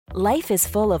Life is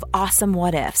full of awesome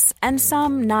what-ifs, and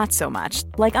some not so much,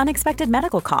 like unexpected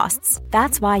medical costs.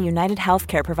 That's why United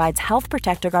Healthcare provides Health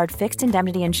Protector Guard fixed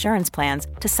indemnity insurance plans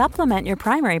to supplement your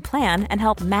primary plan and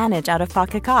help manage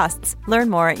out-of-pocket costs. Learn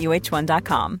more at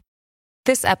uh1.com.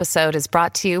 This episode is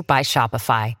brought to you by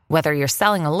Shopify. Whether you're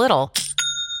selling a little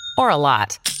or a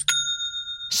lot,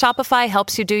 Shopify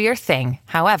helps you do your thing,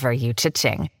 however you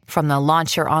cha-ching. From the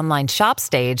launch your online shop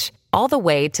stage, all the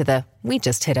way to the we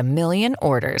just hit 1 million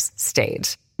orders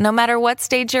stage. No matter what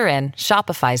stage you're in,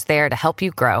 Shopify's there to help you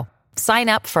grow. Sign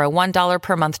up for a $1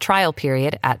 per month trial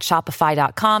period at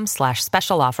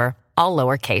shopify.com/special offer, all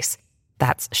lowercase.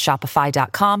 That's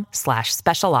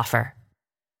shopify.com/special offer.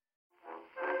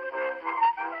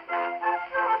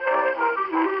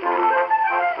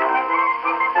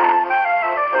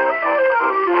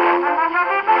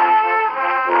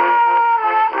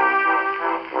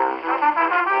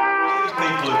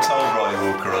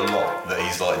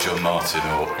 Like John Martin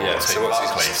or Tim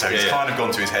Buckley, so he's kind of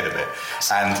gone to his head a bit,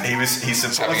 and he's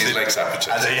having his legs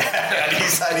apertured.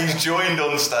 And he's joined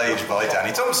on stage by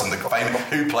Danny Thompson, the famous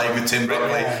who played with Tim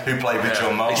Buckley, who played with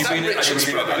John Martin. Have you been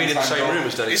in the same room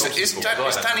as Danny Thompson? Is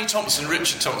Danny Thompson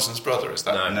Richard Thompson's brother? Is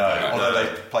that no? Although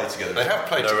they played together. They have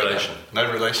played together.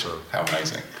 No relation. How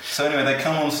amazing! So anyway, they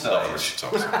come on stage,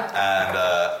 and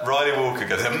Riley Walker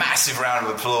goes a massive round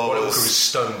of applause. Riley Walker is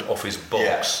stoned off his box.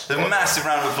 Yeah. There's a massive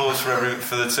round of applause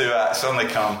for the two acts. On they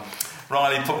come.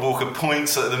 Riley Walker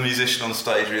points at the musician on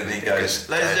stage and he goes,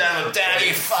 "Ladies and gentlemen,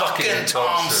 Danny fucking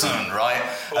Thompson," right?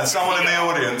 And someone in the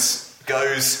audience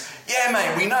goes, "Yeah,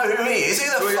 mate, we know who he is. Who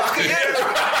the fuck are you?"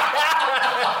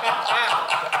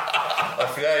 I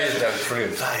forgot that's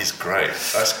brilliant. That is great.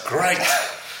 That's great.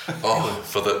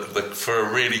 For a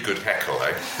really good heckle,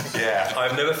 eh? Yeah.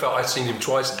 I've never felt I'd seen him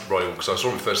twice, Riley, because I saw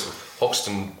him first at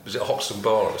Hoxton. Was it Hoxton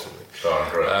Bar or something? Oh,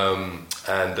 great.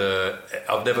 And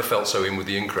I've never felt so in with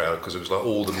the in crowd because it was like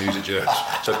all the music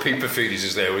journalists. So Pete Perfides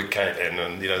is there with Caitlin,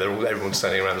 and everyone's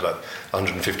standing around. There's like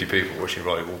 150 people watching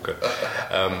Riley Walker.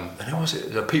 And who was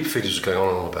it? Pete Perfides was going on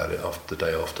and on about it the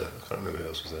day after. I can't remember who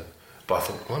else was there. But I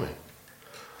thought, blimey.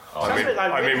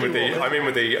 I'm in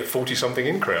with the 40-something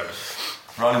in crowd.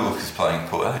 Riley Walker's playing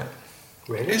Port Elliot.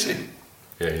 Really? Is he?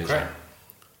 Yeah, he is. Great.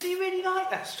 Do you really like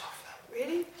that stuff, though?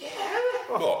 Really? Yeah.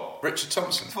 What? Richard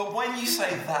Thompson? But when you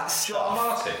say that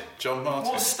stuff... John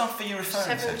Martin. What stuff are you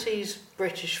referring to? 70s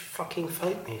British fucking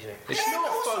folk music. It's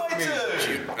not folk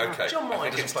music. Okay. John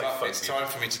Martin doesn't play folk It's time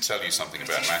for me to tell you something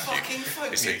about Matthew. Fucking folk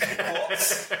music.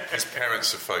 His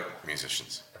parents are folk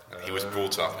musicians. And he was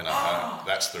brought up in a home.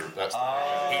 He lives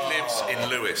in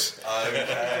Lewis. Okay.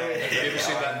 Have you ever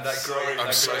seen that great...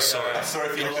 I'm so sorry. I'm sorry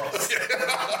if you lost.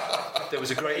 There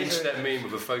was a great internet meme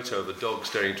of a photo of a dog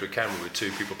staring into a camera with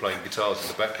two people playing guitars in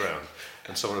the background,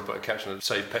 and someone had put a caption that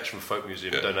said "Pets from Folk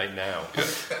Museum, donate now,"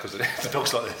 because the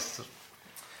dog's like this.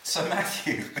 So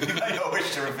Matthew, you may not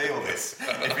wish to reveal this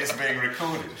if it's being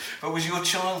recorded, but was your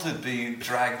childhood being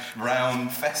dragged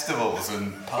round festivals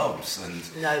and pubs and...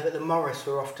 No, but the Morris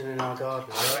were often in our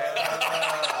garden.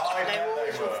 They were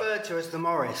always referred to as the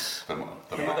Morris. Were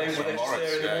they just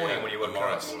there in the morning when you woke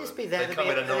up? They'd just be there. They come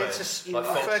in at night. You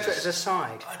refer to it as a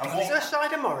side. Is there a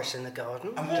side of Morris in the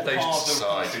garden? And what they part used of to the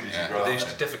country did you grow up They used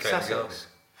to in? defecate in the garden.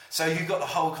 So you got the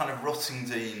whole kind of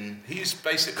Rottingdean... He's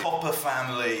basically... Copper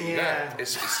family. Yeah.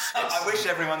 I wish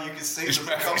everyone you could see the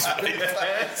Copper family.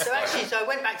 So I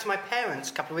went back to my parents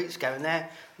a couple of weeks ago, and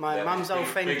my mum's old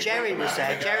friend Jerry was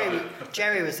there.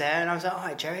 Jerry was there, and I was like,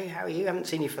 "Hi, Jerry, how are you? I haven't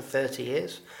seen you for 30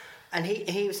 years." And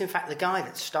he was in fact the guy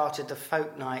that started the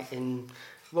folk night in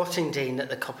Rottingdean that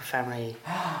the Copper family.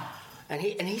 And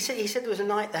he said there was a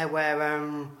night there where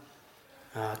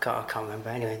I can't remember.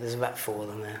 Anyway, there's about 4 of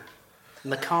them there.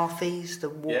 McCarthy's,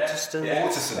 the Waterston. Yeah.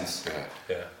 Waterston's.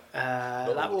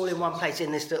 Like all in one place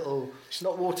in this little...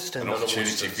 Not Waterston. An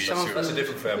opportunity for you to... That's a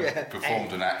different family.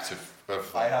 Performed an act of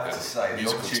I have to say, the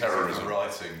musical terrorism.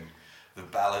 Writing The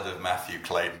Ballad of Matthew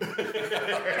Clayton.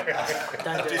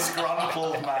 A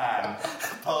disgruntled man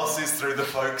passes through the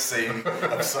folk scene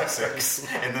of Sussex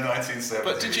in the 1970s.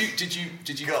 But did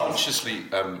you consciously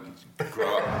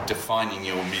grow up defining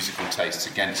your musical tastes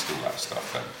against all that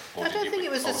stuff then? I don't think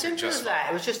it was as simple as that.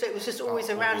 It was just always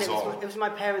around. It was my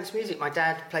parents' music. My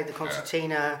dad played the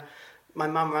concertina. Yeah. My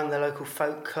mum ran the local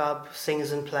folk club,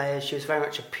 singers and players. She was very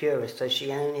much a purist, so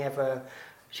she only ever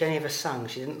sung.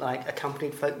 She didn't like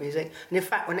accompanied folk music. And in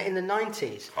fact, when in the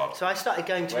 90s, so I started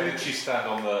going to... Where did she stand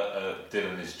on the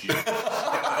Dylan is due?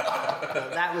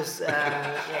 That was...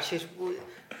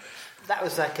 That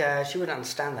was like... she wouldn't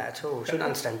understand that at all. She wouldn't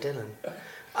understand Dylan.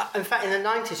 In fact, in the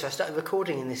 90s, so I started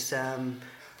recording in this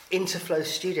Interflow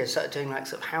studio. I started doing like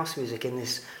sort of house music in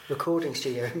this recording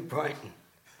studio in Brighton.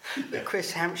 that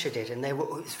Chris Hampshire did, and it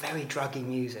was very druggy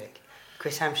music.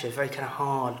 Chris Hampshire, very kind of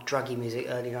hard, druggy music,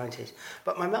 early 90s.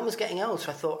 But my mum was getting old,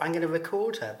 so I thought, I'm going to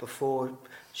record her before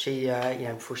she,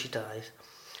 before she dies.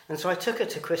 And so I took her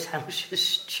to Chris Hampshire's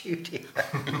studio,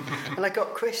 and I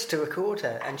got Chris to record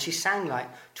her, and she sang like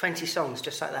 20 songs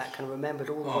just like that, kind of remembered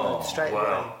all the words straight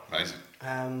away. Amazing.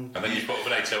 And then you put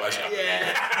an 808 up.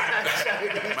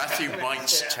 Yeah. Matthew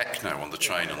writes techno on the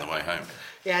train on the way home.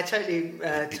 Yeah, I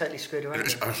totally screwed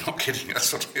around. I'm not kidding.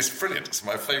 It's brilliant. It's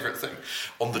my favourite thing.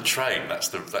 On the train, that's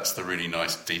the really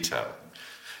nice detail.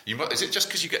 Is it just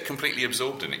because you get completely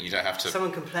absorbed in it? You don't have to.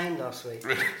 Someone complained last week.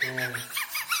 Really? Yeah.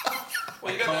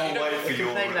 Well, you They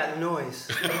complained about the noise.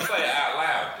 You don't play it out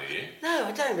loud, do you? No,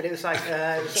 I don't. But it was like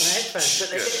it was on headphones. But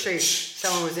they literally,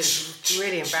 it's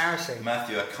really embarrassing.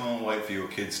 Matthew, I can't wait for your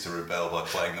kids to rebel by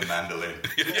playing the mandolin.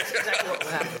 That's exactly what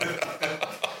will happen.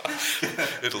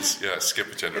 It'll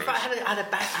skip a generation. In fact,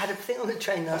 I had a thing on the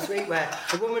train last week where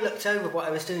a woman looked over what I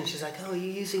was doing. She's like, "Oh, are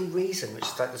you using Reason?" Which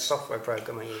is like the software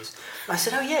program I use. And I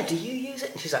said, "Oh yeah, do you use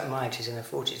it?" And she's like, "Mine." She's in her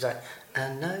 40s. She's like,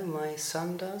 "No, my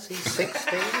son does. He's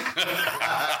 16."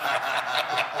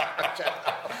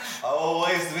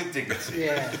 Always with dignity.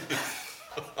 Yeah.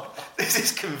 This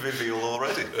is convivial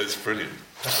already. It's brilliant.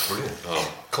 That's brilliant.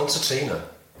 Oh. Concertina.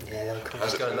 Yeah,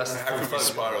 How's it going? That's How can we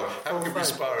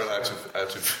spiral out of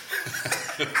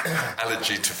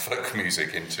allergy to folk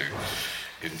music into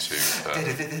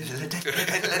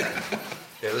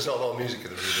Yeah, there's not a lot of music in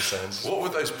the Riddle Sounds. what were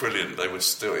those brilliant? It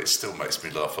still makes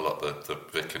me laugh a lot. The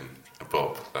Vic and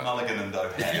Bob. Mulligan and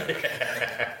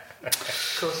O'Hare.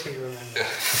 of course you remember.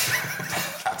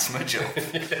 That's my job.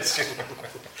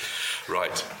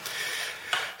 Right.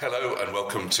 Hello and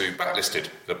welcome to Backlisted,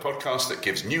 the podcast that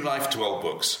gives new life to old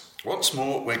books. Once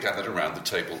more, we're gathered around the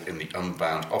table in the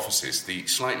Unbound offices, the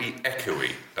slightly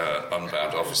echoey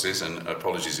Unbound offices, and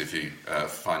apologies if you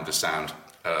find the sound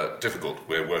difficult.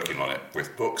 We're working on it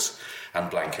with books and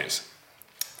blankets.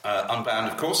 Unbound,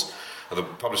 of course, are the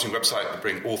publishing website that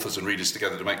bring authors and readers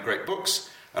together to make great books,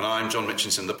 and I'm John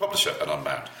Mitchinson, the publisher at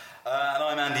Unbound. And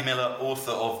I'm Andy Miller,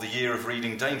 author of The Year of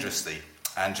Reading Dangerously.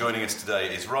 And joining us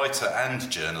today is writer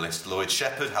and journalist Lloyd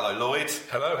Shepherd. Hello, Lloyd.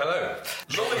 Hello, hello.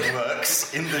 Lloyd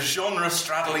works in the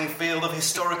genre-straddling field of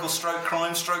historical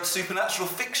crime supernatural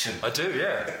fiction. I do,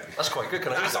 yeah. That's quite good.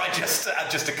 Can I use that?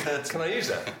 Just occurred to Can I use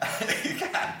that? You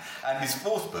can. And his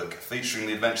fourth book, featuring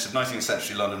the adventures of 19th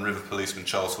century London river policeman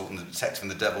Charles Horton, the Detective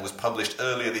and the Devil, was published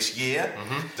earlier this year.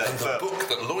 Mm-hmm. And the book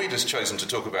that Lloyd has chosen to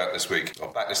talk about this week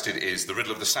on Backlisted is The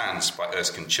Riddle of the Sands by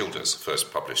Erskine,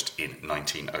 first published in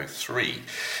 1903.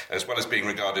 As well as being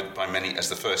regarded by many as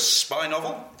the first spy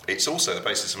novel, it's also the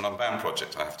basis of an Unbound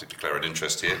project, I have to declare an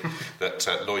interest here, that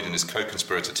Lloyd and his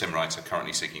co-conspirator Tim Wright are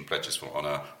currently seeking pledges for on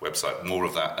our website. More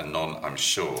of that anon, I'm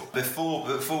sure. Before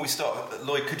we start,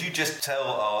 Lloyd, could you just tell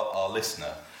our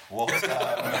listener what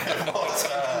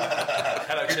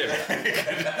Hello, Tim.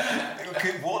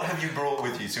 what have you brought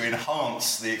with you to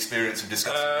enhance the experience of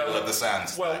discussing Riddle of the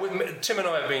Sands? Well, Tim and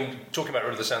I have been talking about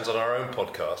Riddle of the Sands on our own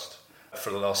podcast for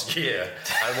the last year,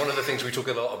 and one of the things we talk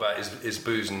a lot about is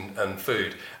booze and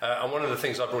food. And one of the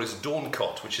things I brought is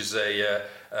Dorncott, which is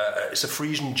it's a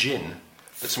Frisian gin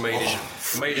that's made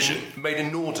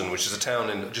in Norden, which is a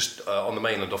town just on the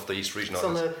mainland off the East Frisian It's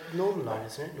Islands. on the Northern Line,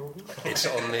 isn't it? Northern? It's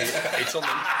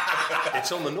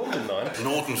on the Northern Line.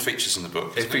 Norden features in the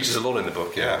book. It features a lot in the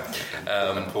book, yeah.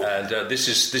 This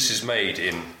is made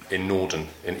in Norden,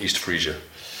 in East Frisia.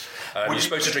 You're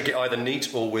supposed to drink it either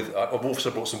neat or with... I've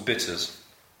also brought some bitters.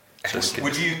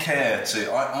 Would you care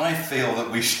to... I feel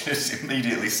that we should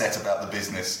immediately set about the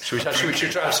business. Should we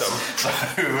try some?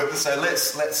 So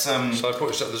let's So I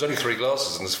put... There's only 3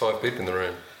 glasses and there's 5 people in the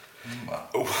room.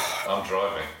 I'm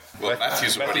driving. Well,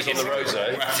 Matthew's on the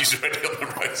rosé. Matthew's already on the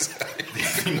rosé.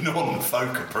 the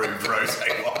non-folk approved rosé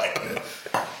wine.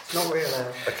 Not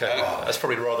real. Okay, that's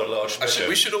probably rather large.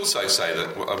 We should also say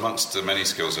that amongst the many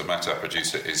skills of Matt, our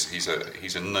producer, is he's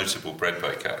a notable bread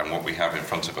baker, and what we have in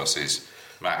front of us is,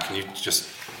 Matt, can you just...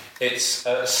 It's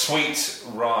sweet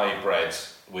rye bread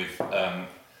with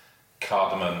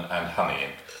cardamom and honey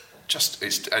in.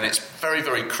 It's very,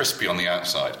 very crispy on the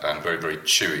outside and very, very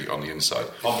chewy on the inside.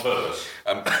 On purpose.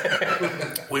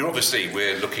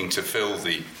 We're looking to fill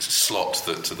the slot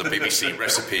that the BBC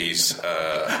Recipes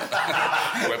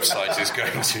website is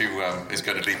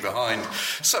going to leave behind.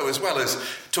 So, as well as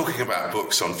talking about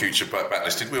books on future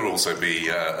Backlisted, will also be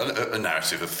a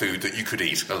narrative of food that you could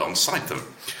eat alongside them.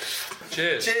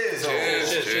 Cheers! Cheers!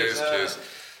 Cheers!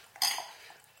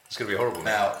 It's going to be horrible.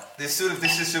 Now, this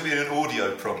is sort of be an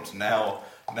audio prompt. Now,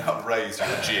 Not raised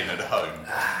with gin at home.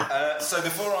 So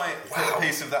before I put a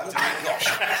piece of that...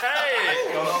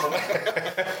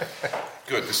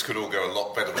 Good, this could all go a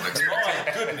lot better than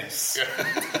expected. My goodness.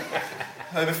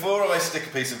 So before I stick a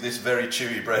piece of this very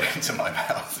chewy bread into my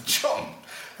mouth, John,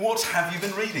 what have you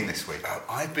been reading this week?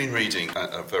 I've been reading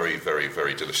a very, very,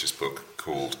 very delicious book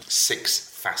called 6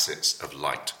 Facets of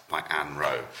Light by Anne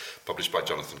Rowe, published by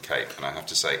Jonathan Cape, and I have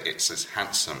to say it's as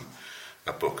handsome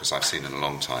a book as I've seen in a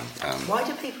long time. Why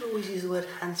do people always use the word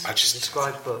handsome to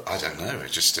describe books? I don't know,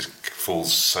 it just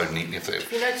falls so neatly.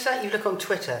 If you notice that, you look on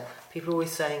Twitter, people are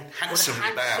always saying, handsomely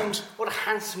bound. What a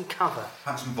handsome cover.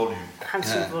 Handsome volume.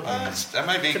 Handsome volume.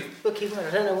 Maybe... It's a booky word,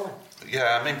 I don't know why.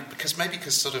 Yeah, I mean, because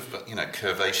sort of,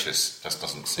 curvaceous just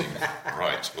doesn't seem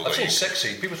right. I've seen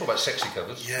sexy. People talk about sexy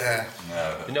covers. Yeah.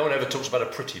 No one ever talks about a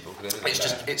pretty book.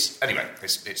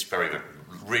 It's very good.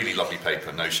 Really lovely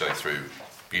paper, no show through,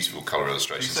 beautiful colour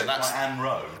illustrations. And that's Anne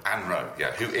Rowe. Anne Rowe,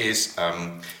 yeah, who is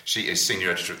she is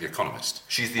senior editor of The Economist.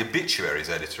 She's the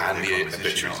obituaries editor of The Economist.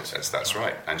 Obituaries, that's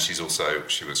right. And she was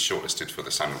shortlisted for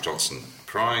the Samuel Johnson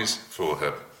Prize for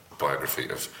her biography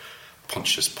of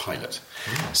Pontius Pilate.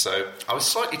 So I was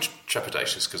slightly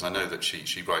trepidatious because I know that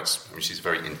she writes. I mean, she's a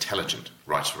very intelligent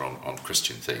writer on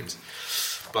Christian themes.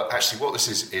 But actually, what this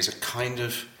is a kind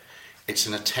of, it's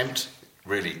an attempt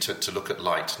really to look at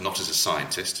light not as a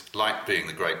scientist. Light being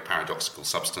the great paradoxical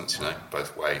substance,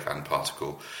 both wave and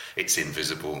particle. It's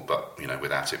invisible, but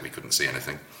without it we couldn't see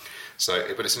anything.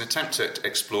 So, but it's an attempt to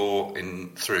explore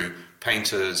through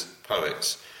painters,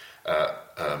 poets,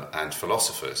 and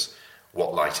philosophers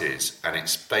what light is, and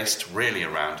it's based really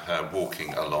around her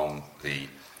walking along the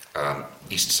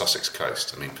East Sussex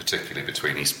coast. I mean, particularly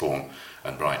between Eastbourne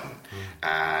and Brighton,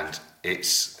 and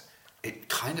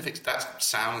that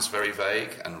sounds very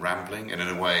vague and rambling, and in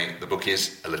a way, the book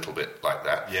is a little bit like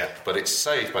that. Yeah. But it's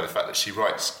saved by the fact that she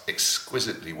writes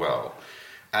exquisitely well,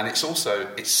 and it's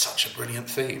such a brilliant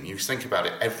theme. You think about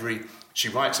it. She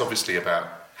writes obviously about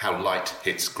how light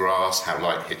hits grass, how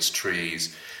light hits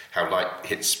trees, how light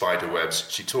hits spider webs.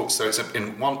 She talks, so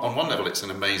on one level it's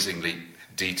an amazingly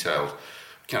detailed,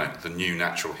 the new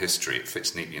natural history. It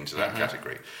fits neatly into that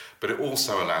category. But it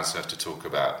also allows her to talk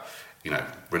about,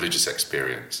 religious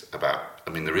experience.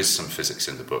 There is some physics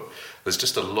in the book.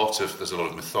 There's a lot of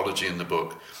mythology in the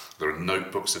book. There are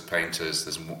notebooks of painters.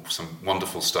 There's some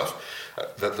wonderful stuff.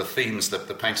 The themes, the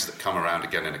painters that come around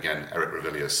again and again, Eric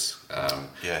Ravilius,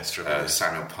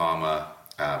 Samuel Palmer.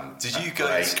 Did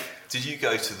you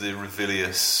go to the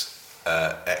Ravilius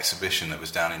exhibition that was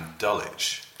down in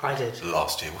Dulwich? I did.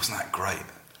 Last year. Wasn't that great?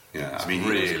 Yeah,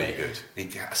 really good.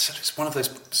 It's one of those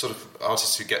sort of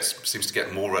artists who seems to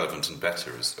get more relevant and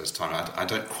better as time. I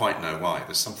don't quite know why.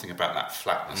 There's something about that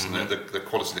flatness and the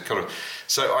quality of the colour.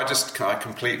 So it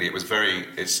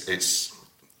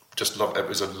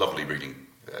was a lovely reading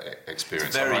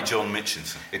experience. It's very John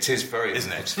Mitchinson. It is very,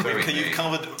 isn't it? It's very. You've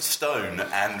covered stone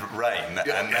and rain,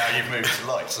 and now you've moved to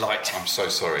light. Light. I'm so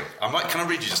sorry. Can I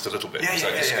read you just a little bit?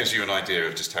 This gives you an idea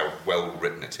of just how well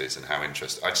written it is and how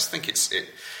interesting. I just think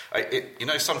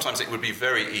sometimes it would be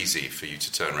very easy for you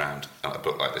to turn around at a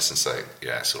book like this and say,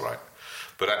 yeah, it's all right.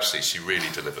 But actually, she really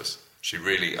delivers. She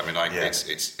really.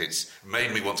 It's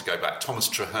made me want to go back. Thomas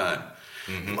Traherne.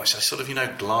 Mm-hmm. Which I sort of,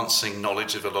 glancing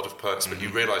knowledge of a lot of poets, but you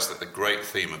realise that the great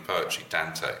theme of poetry,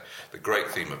 Dante, the great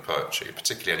theme of poetry,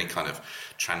 particularly any kind of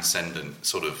transcendent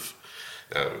sort of,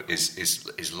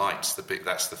 is light.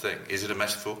 That's the thing. Is it a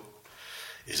metaphor?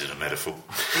 Is it a metaphor?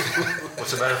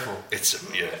 What's a metaphor?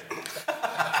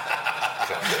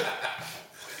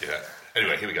 Yeah.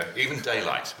 Anyway, here we go. Even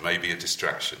daylight may be a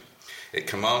distraction. It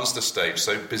commands the stage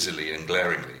so busily and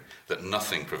glaringly that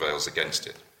nothing prevails against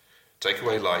it. Take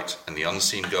away light, and the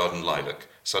unseen garden lilac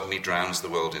suddenly drowns the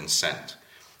world in scent,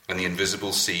 and the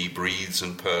invisible sea breathes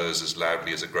and purrs as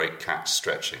loudly as a great cat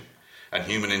stretching, and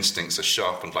human instincts are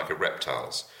sharpened like a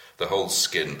reptile's, the whole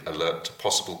skin alert to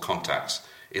possible contacts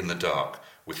in the dark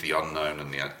with the unknown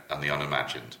and the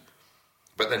unimagined.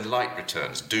 But then light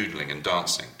returns, doodling and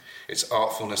dancing. Its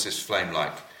artfulness is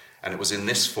flame-like, and it was in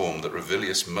this form that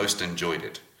Ravilius most enjoyed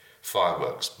it.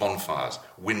 Fireworks, bonfires,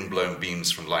 wind-blown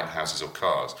beams from lighthouses or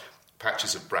cars,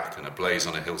 patches of bracken ablaze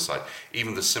on a hillside,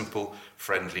 even the simple,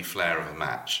 friendly flare of a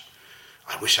match.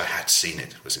 I wish I had seen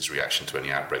it, was his reaction to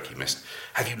any outbreak he missed.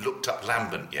 Have you looked up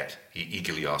Lambent yet? He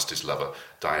eagerly asked his lover,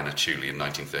 Diana Tuley, in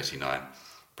 1939,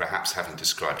 perhaps having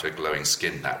described her glowing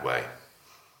skin that way.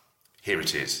 Here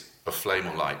it is, of flame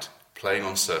or light, playing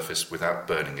on surface without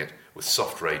burning it, with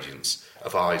soft radiance,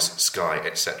 of eyes, sky,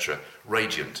 etc.,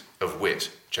 radiant, of wit,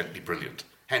 gently brilliant.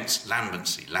 Hence,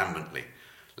 lambency, lambently,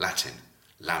 Latin,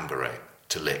 lambere,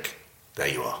 to lick. There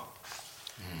you are.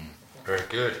 Very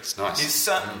good. It's nice.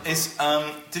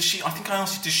 Does she? I think I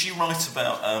asked you. Does she write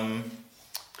about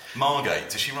Margate?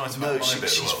 Does she write about? No,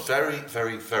 she's very,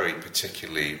 very, very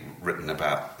particularly written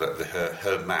about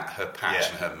her patch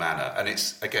and her manner. And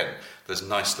it's again, there's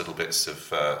nice little bits of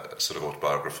sort of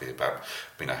autobiography about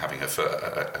having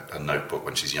a notebook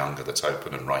when she's younger that's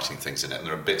open and writing things in it. And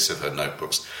there are bits of her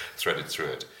notebooks threaded through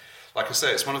it. Like I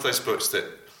say, it's one of those books that,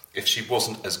 if she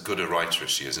wasn't as good a writer as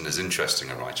she is and as interesting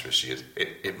a writer as she is,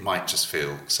 it might just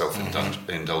feel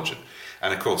self-indulgent.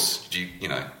 And of course,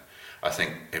 I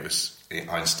think it was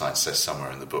Einstein says somewhere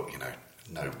in the book,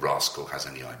 no rascal has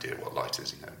any idea what light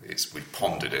is. We've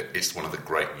pondered it. It's one of the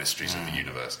great mysteries of the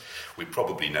universe. We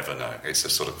probably never know. It's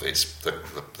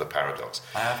the paradox.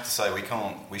 I have to say,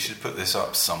 we should put this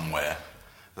up somewhere.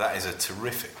 That is a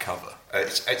terrific cover.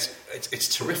 It's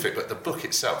terrific, but the book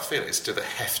itself, it's to the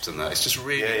heft and that. It's just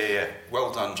really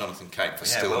well done, Jonathan Cape, for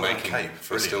still making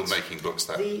books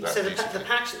that. The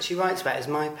patch that she writes about is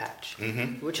my patch,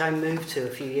 which I moved to a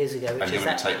few years ago. And you're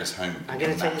going to take this home. I'm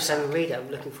going to take this home and read it.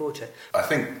 I'm looking forward to it. I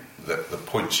think that the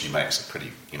points she makes are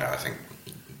pretty. I think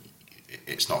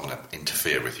it's not going to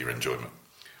interfere with your enjoyment.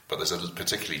 But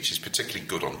she's particularly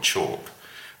good on chalk.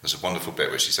 There's a wonderful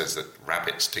bit where she says that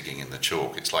rabbits digging in the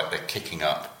chalk, it's like they're kicking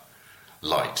up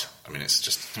light. I mean, it's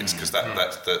because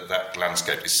that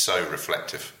landscape is so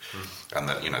reflective, and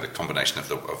that the combination of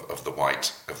the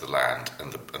white of the land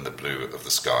and the blue of the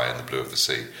sky and the blue of the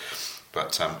sea.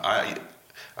 But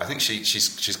I think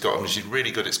she's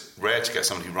really good. It's rare to get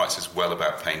somebody who writes as well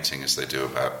about painting as they do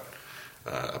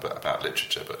about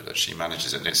literature, but she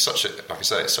manages it. And it's such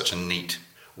a neat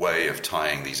way of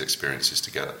tying these experiences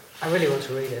together. I really want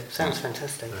to read it. Sounds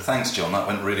fantastic. Thanks, John. That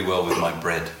went really well with my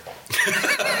bread.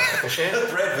 The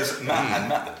bread was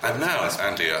Matt. And now,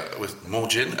 Andy, with more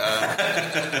gin.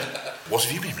 What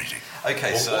have you been reading?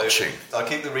 Okay, watching? I'll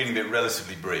keep the reading bit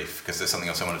relatively brief because there's something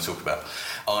else I want to talk about.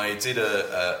 I did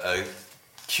a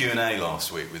Q&A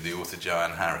last week with the author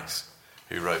Joanne Harris,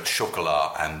 who wrote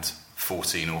Chocolat and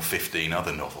 14 or 15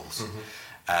 other novels.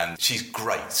 And she's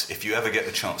great. If you ever get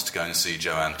the chance to go and see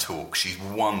Joanne talk, she's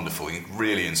wonderful,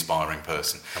 really inspiring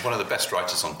person. And one of the best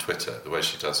writers on Twitter, the way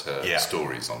she does her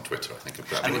stories on Twitter, I think.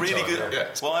 And really good. Yeah.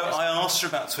 Well, I asked her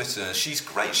about Twitter. She's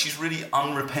great. She's really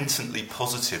unrepentantly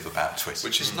positive about Twitter.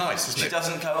 Which is nice, isn't it? She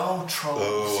doesn't go, oh,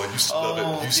 trolls.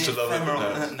 Oh, I used to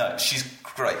love it. No, she's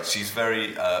great. She's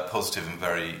very positive and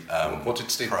very what did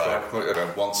Stephen Fry put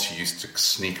it? Once he used to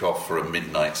sneak off for a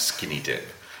midnight skinny dip.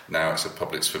 Now it's a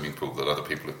public swimming pool that other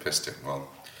people have pissed in. Well,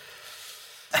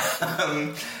 so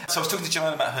I was talking to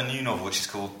Joanne about her new novel, which is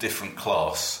called Different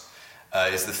Class.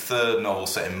 It's the third novel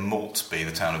set in Maltby,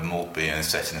 the town of Maltby, and it's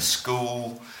set in a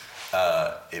school.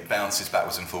 It bounces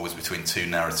backwards and forwards between two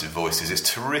narrative voices.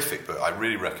 It's terrific, but I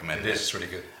really recommend it. It is, it's really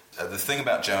good. The thing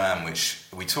about Joanne, which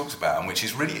we talked about, and which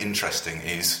is really interesting,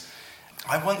 is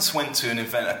I once went to an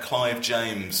event, a Clive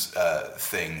James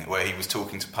thing, where he was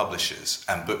talking to publishers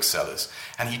and booksellers,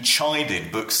 and he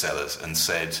chided booksellers and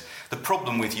said, the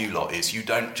problem with you lot is you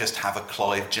don't just have a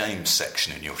Clive James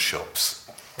section in your shops.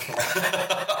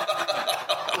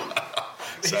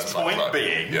 His point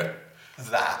being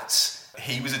that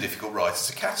he was a difficult writer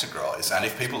to categorise, and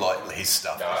if people like his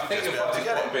stuff... No, I think his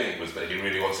point being was that he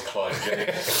really wants to Clive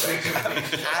James.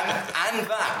 and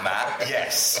that, Matt,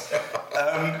 yes.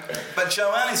 But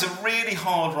Joanne is a really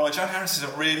hard writer. Joanne Harris is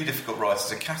a really difficult writer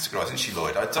to categorise, isn't she,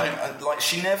 Lloyd?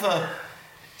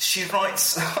 She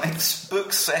writes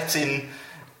books set in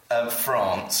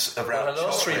France about her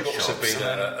last 3 books have shops,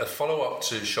 been a follow-up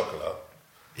to Chocolat.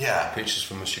 Yeah. Pictures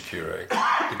from Monsieur Curé.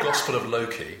 The Gospel of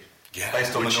Loki. Yeah,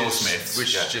 based on the Norse myths.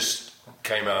 Which just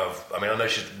came out of... I mean, I know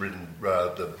she's written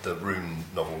the Rune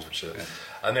novels, which are...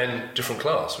 And then Different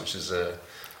Class, which is...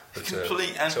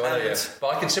 Complete But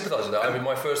I can sympathise with that. I mean,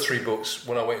 my first 3 books,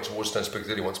 when I went into Waterstones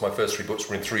Piccadilly once, my first 3 books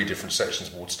were in 3 different sections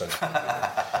of Waterstones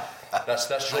Piccadilly. That's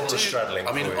genre straddling.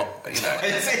 I mean,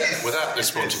 without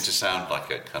this wanting to sound like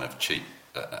a kind of cheap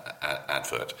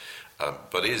advert,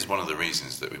 but it is one of the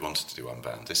reasons that we wanted to do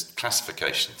Unbound. This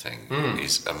classification thing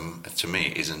is, to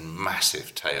me, is a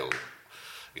massive tail,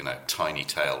 tiny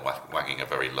tail wagging a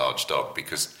very large dog,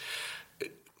 because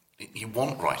you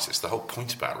want writers. The whole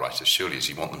point about writers, surely, is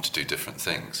you want them to do different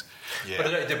things. Yeah.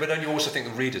 But don't you also think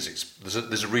the readers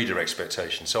there's a reader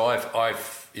expectation? So I've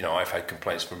had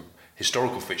complaints from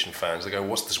historical fiction fans. They go,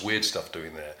 "What's this weird stuff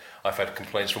doing there?" I've had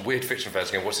complaints from weird fiction fans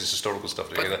going, "What's this historical stuff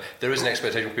doing there?" There is an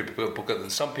expectation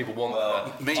that some people want.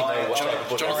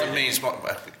 Jonathan Meades,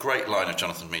 a great line of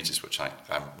Jonathan Meades, which I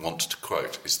want to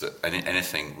quote, is that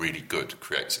anything really good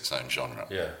creates its own genre.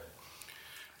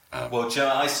 Yeah. Well,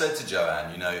 I said to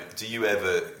Joanne, does it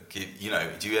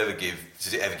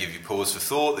ever give you pause for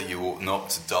thought that you ought not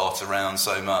to dart around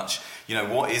so much?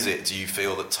 What is it, do you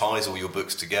feel, that ties all your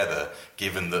books together,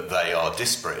 given that they are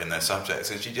disparate in their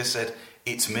subjects? And she just said,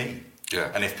 it's me. Yeah.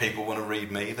 And if people want to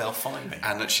read me, they'll find me.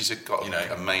 And that she's got an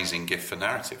amazing gift for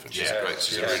narrative. And she's a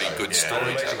really good An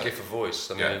storyteller. amazing gift for voice.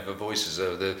 The voices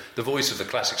the voice of the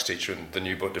classics teacher in the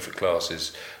new book, different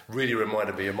classes, really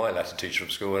reminded me of my Latin teacher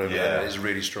from school, and it is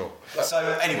really strong. So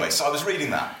anyway, I was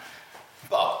reading that,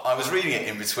 but I was reading it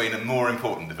in between a more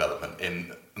important development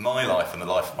in my life and the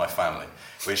life of my family,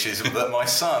 which is that my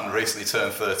son recently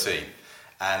turned 13.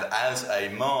 And as a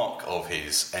mark of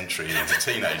his entry into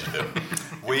teenagerdom,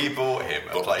 we bought him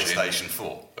a PlayStation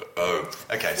 4. Oh.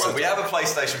 Okay, so we have a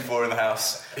PlayStation 4 in the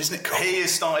house. Isn't it cool? He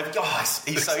has started...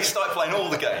 he started playing all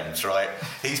the games, right?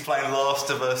 He's playing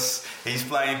Last of Us, he's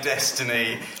playing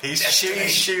Destiny, he's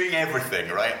shooting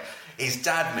everything, right? His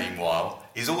dad, meanwhile,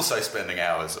 is also spending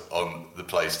hours on the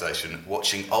PlayStation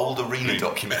watching old arena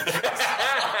documentaries.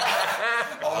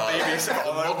 On BBC,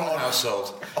 the modern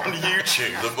household. On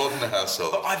YouTube. The modern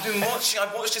household. But I've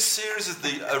watched a series of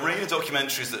the arena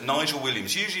documentaries that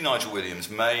usually Nigel Williams,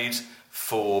 made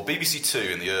for BBC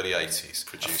Two in the early 80s.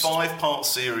 Produced. A 5-part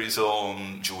series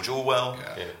on George Orwell.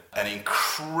 Yeah. An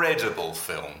incredible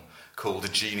film called A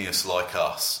Genius Like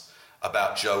Us,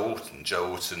 about Joe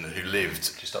Orton, who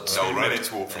lived just up the 2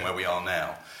 minutes walk from where we are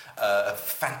now. A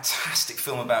fantastic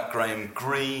film about Graham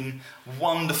Greene,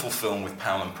 wonderful film with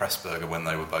Powell and Pressburger when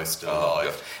they were both still alive.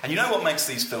 Yeah. And you know what makes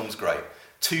these films great?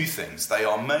 2 things. They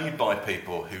are made by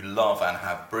people who love and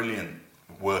have brilliant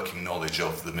working knowledge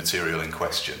of the material in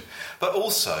question. But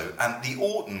also, and the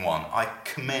Orton one, I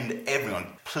commend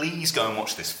everyone, please go and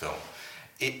watch this film.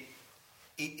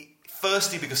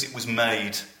 Firstly, because it was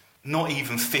made not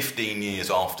even 15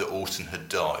 years after Orton had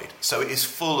died. So it is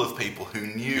full of people who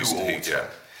knew Orton. Yeah.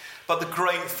 But the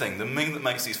great thing, the thing that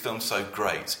makes these films so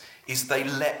great, is they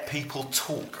let people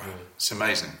talk. It's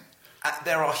amazing.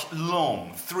 There are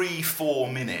long,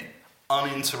 3-4 minute,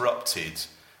 uninterrupted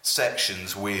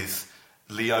sections with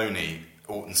Leonie,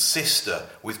 Orton's sister,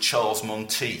 with Charles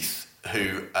Monteith,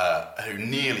 who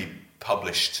nearly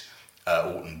published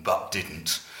Orton but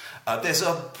didn't. There's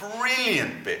a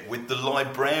brilliant bit with the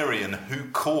librarian who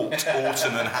caught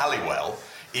Orton and Halliwell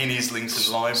in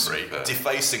Islington Library,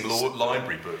 defacing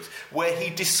library books, where he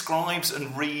describes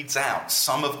and reads out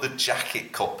some of the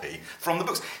jacket copy from the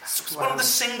books. It's one of the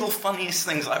single funniest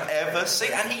things I've ever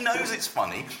seen, and he knows it's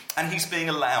funny, and he's being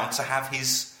allowed to have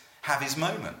his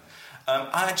moment.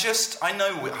 I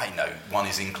know one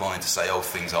is inclined to say,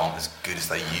 things aren't as good as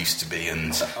they used to be,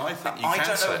 and I think you I can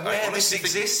don't say know where this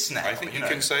exists now. I think you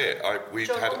can say it.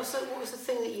 John, what was the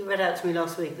thing that you read out to me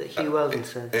last week that Hugh Weldon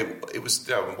said? It was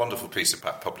a wonderful piece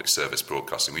about public service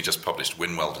broadcasting. We just published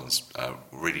Wyn Weldon's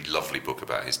really lovely book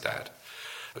about his dad,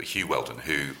 Hugh Weldon,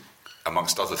 who,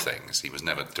 amongst other things, he was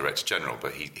never Director General,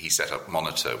 but he set up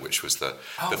Monitor, which was the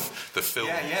film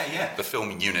the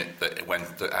film unit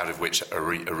out of which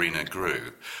Arena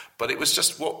grew. But it was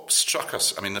just what struck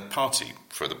us. I mean, the party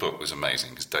for the book was amazing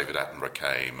because David Attenborough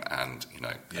came, and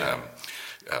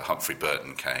Humphrey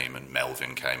Burton came, and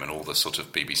Melvin came, and all the sort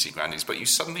of BBC grandies. But you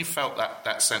suddenly felt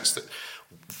that sense that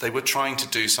they were trying to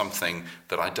do something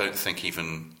that I don't think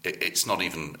it's not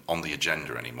even on the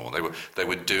agenda anymore. They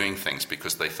were doing things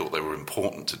because they thought they were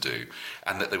important to do,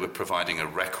 and that they were providing a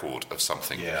record of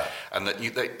something. Yeah. And that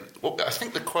I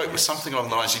think the quote was something along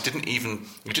the lines: even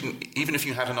if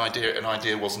you had an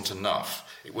idea wasn't enough.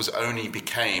 It was only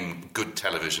became good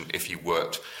television if you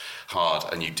worked hard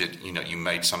and you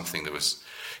made something that was.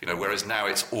 Whereas now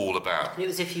it's all about... It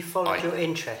was if you followed your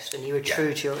interest and you were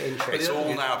true to your interest. It's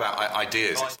all now about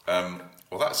ideas.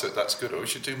 Well, that's good. We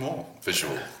should do more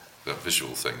visual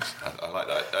things. I like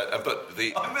that. But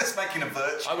I'm just making a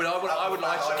virtue. I would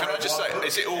like to... Can I just say,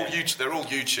 is it all YouTube? They're all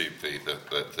YouTube,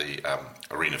 the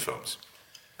arena films.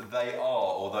 They are,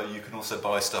 although you can also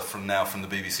buy stuff from the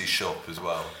BBC shop as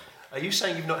well. Are you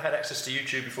saying you've not had access to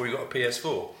YouTube before you got a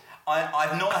PS4?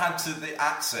 I've not had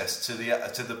access to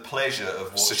the pleasure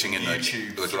of watching sitting in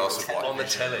YouTube with a glass of wine on the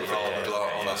telly,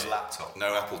 on his laptop.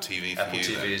 No Apple TV for Apple you.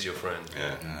 TV then. is your friend.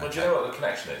 Yeah. Well, do you know what the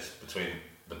connection is between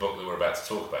the book that we're about to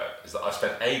talk about? Is that I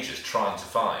spent ages trying to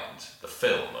find the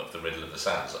film of The Riddle of the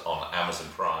Sands on Amazon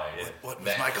Prime. What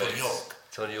with Michael York?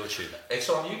 It's on YouTube. It's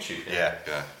on YouTube. Yeah.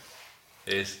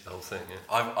 It is the whole thing, yeah.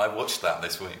 I watched that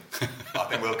this week. I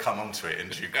think we'll come on to it in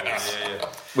due course. Yeah.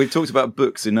 We've talked about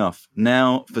books enough.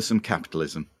 Now for some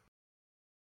capitalism.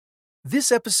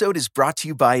 This episode is brought to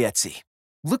you by Etsy.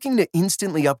 Looking to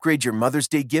instantly upgrade your Mother's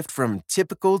Day gift from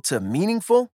typical to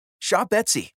meaningful? Shop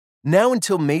Etsy. Now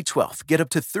until May 12th, get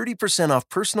up to 30% off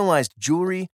personalized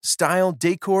jewelry, style,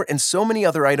 decor, and so many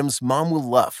other items Mom will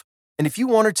love. And if you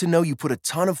want her to know you put a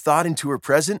ton of thought into her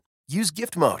present, use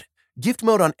Gift Mode. Gift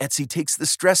Mode on Etsy takes the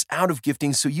stress out of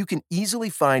gifting so you can easily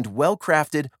find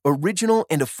well-crafted, original,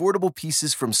 and affordable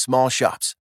pieces from small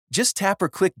shops. Just tap or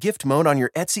click Gift Mode on your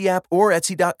Etsy app or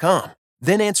Etsy.com.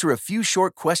 Then answer a few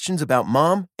short questions about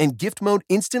Mom, and Gift Mode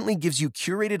instantly gives you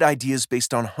curated ideas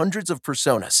based on hundreds of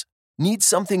personas. Need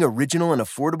something original and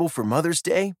affordable for Mother's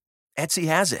Day? Etsy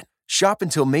has it. Shop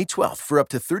until May 12th for up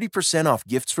to 30% off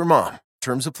gifts for mom.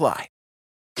 Terms apply.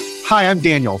 Hi, I'm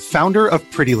Daniel, founder of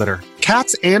Pretty Litter.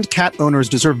 Cats and cat owners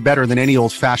deserve better than any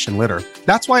old-fashioned litter.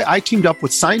 That's why I teamed up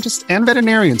with scientists and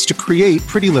veterinarians to create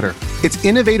Pretty Litter. Its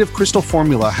innovative crystal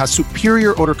formula has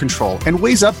superior odor control and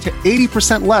weighs up to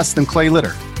 80% less than clay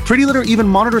litter. Pretty Litter even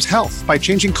monitors health by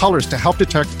changing colors to help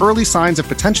detect early signs of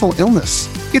potential illness.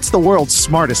 It's the world's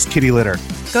smartest kitty litter.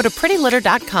 Go to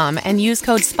prettylitter.com and use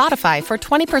code SPOTIFY for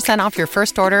 20% off your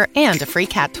first order and a free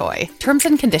cat toy. Terms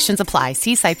and conditions apply.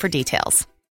 See site for details.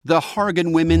 The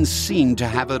Hargan women seemed to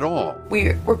have it all.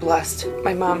 We were blessed.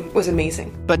 My mom was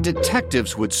amazing. But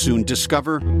detectives would soon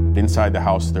discover... inside the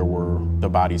house, there were the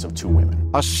bodies of two women.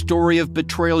 A story of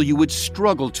betrayal you would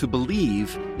struggle to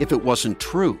believe if it wasn't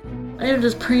true. I am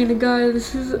just praying to God,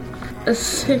 this is a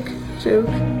sick joke.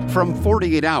 From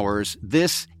 48 Hours,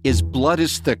 this is Blood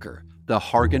is Thicker, the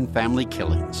Hargan family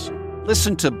killings.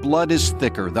 Listen to Blood is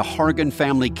Thicker, the Hargan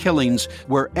family killings,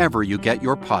 wherever you get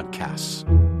your podcasts.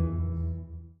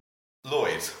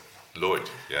 Lloyd,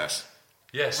 yes.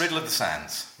 Yes. Riddle of the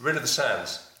Sands. Riddle of the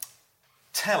Sands.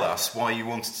 Tell us why you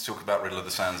wanted to talk about Riddle of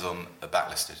the Sands on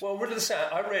Backlisted. Well, Riddle of the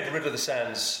Sands, I read Riddle of the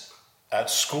Sands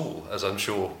at school, as I'm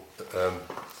sure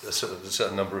a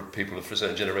certain number of people of a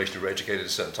certain generation who were educated at a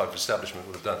certain type of establishment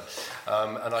would have done.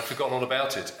 And I'd forgotten all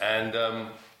about it. And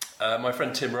my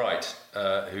friend Tim Wright,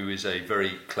 who is a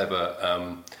very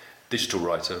clever digital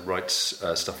writer, writes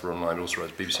stuff for online, also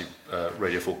writes BBC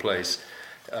Radio 4 plays.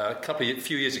 A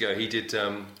few years ago, he did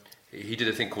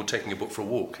a thing called Taking a Book for a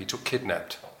Walk. He took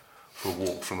Kidnapped for a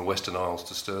walk from the Western Isles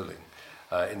to Stirling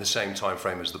in the same time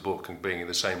frame as the book and being in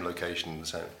the same location.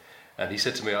 And he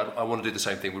said to me, I want to do the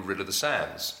same thing with Riddle of the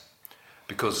Sands,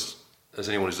 because, as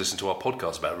anyone who's listened to our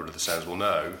podcast about Riddle of the Sands will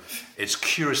know, it's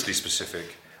curiously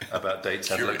specific about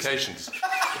dates and locations.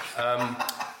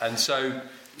 And so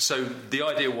the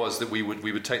idea was that we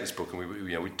would take this book and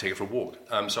we'd take it for a walk.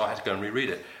 So I had to go and reread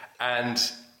it. And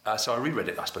so I reread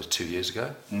it, I suppose, 2 years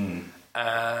ago. And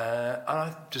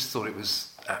I just thought it was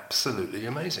absolutely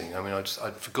amazing. I mean, I'd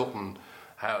forgotten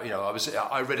how,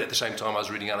 I read it at the same time I was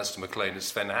reading Alistair MacLean and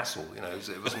Sven Hassel.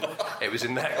 It was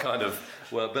in that kind of,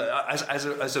 but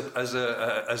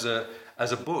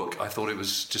as a book, I thought it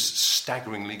was just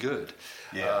staggeringly good.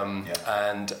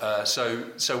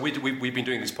 So we've been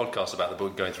doing this podcast about the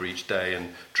book, going through each day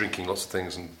and drinking lots of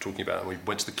things and talking about it. And we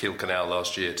went to the Kiel Canal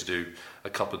last year to do a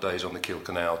couple of days on the Kiel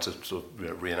Canal to sort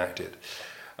of reenact it.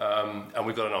 And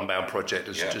we've got an Unbound project,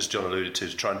 as John alluded to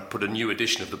try and put a new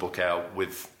edition of the book out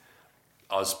with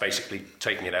us basically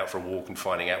taking it out for a walk and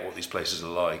finding out what these places are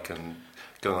like and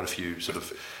going on a few sort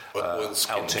of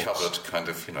oilskin-covered kind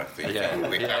of,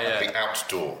 the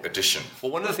outdoor edition.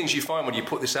 Well, one of the things you find when you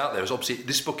put this out there is obviously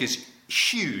this book is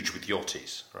huge with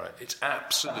yachties, right? It's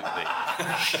absolutely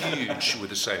huge with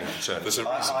the sailing concern. There's a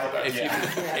reason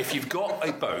for that. If you've got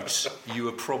a boat, you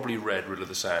have probably read Riddle of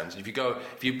the Sands. If you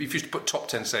put top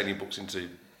 10 sailing books into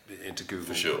Google,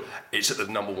 for sure, it's at the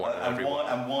number one.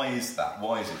 And why is that?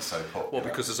 Why is it so popular? Well,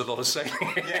 because there's a lot of sailing.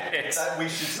 We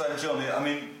should say, John. I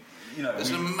mean,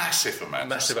 there's a massive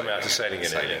amount of sailing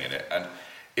in it. And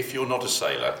if you're not a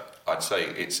sailor, I'd say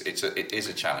it is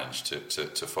a challenge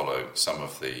to follow some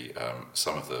of the.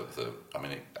 I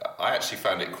mean, I actually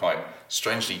found it quite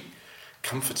strangely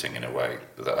comforting in a way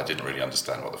that I didn't really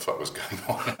understand what the fuck was going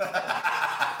on.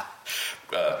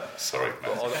 Sorry,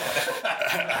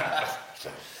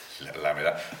 allow me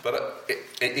that. But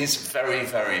it is very,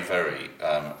 very, very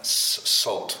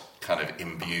salt kind of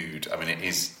imbued. I mean, it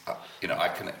is. I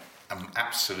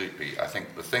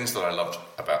think the things that I loved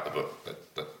about the book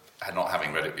that not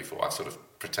having read it before, I sort of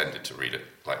pretended to read it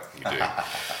like you do.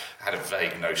 Had a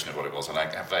vague notion of what it was, and I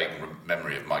have a vague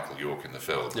memory of Michael York in the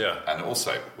film. Yeah. And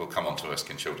also, we'll come on to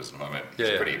Erskine Childers in a moment. He's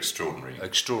a pretty extraordinary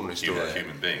story.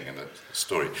 Human being in the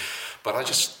story. But I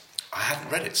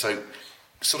hadn't read it, so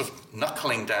sort of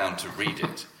knuckling down to read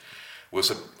it was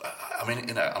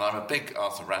and I'm a big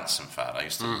Arthur Ransom fan. I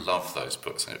used to love those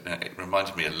books. It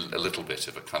reminded me a little bit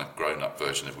of a kind of grown-up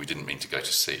version of We Didn't Mean to Go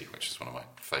to Sea, which is one of my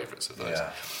favourites of those.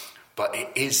 Yeah. But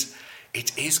it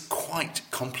is quite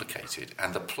complicated,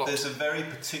 and the plot. There's a very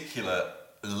particular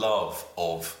love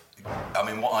of I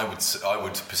mean, what I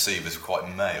would perceive as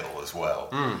quite male as well.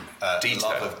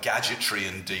 Love of gadgetry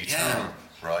and detail,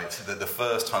 right? That the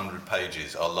first 100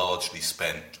 pages are largely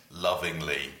spent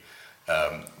lovingly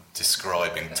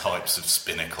describing types of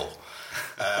spinnacle.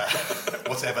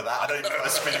 Whatever that, I don't know what a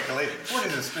spinnacle is. What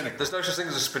is a spinnacle? There's no such thing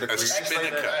as a spinnacle.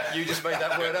 You just made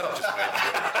that word up.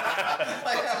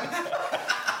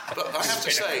 But I have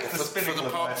to say,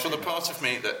 for the part of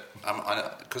me that,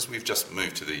 because we've just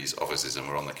moved to these offices and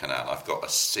we're on the canal, I've got a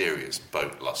serious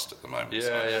boat lust at the moment.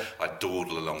 I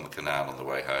dawdle along the canal on the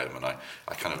way home, and I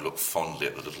kind of look fondly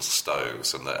at the little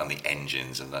stoves and the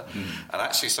engines and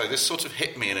actually, so this sort of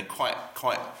hit me in a quite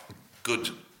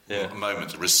good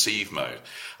moment, receive mode.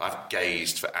 I've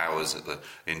gazed for hours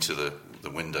into the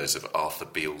windows of Arthur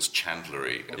Beale's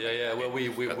chandlery. Well, we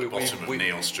at the bottom of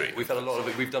Neal Street. We've had a lot of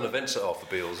it. We've done events at Arthur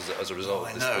Beale's as a result.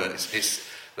 I know,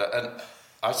 and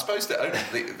I suppose that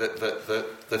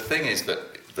the thing is that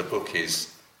the book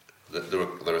is that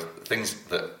there are things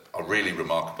that are really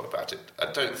remarkable about it.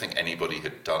 I don't think anybody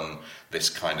had done this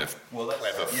kind of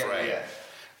clever frame. Yeah.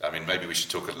 I mean, maybe we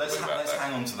should talk a little bit about that. Let's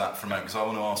hang on to that for a moment, because I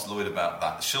want to ask Lloyd about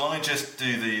that. Shall I just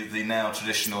do the now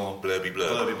traditional blurby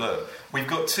blurb? We've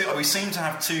got two. We seem to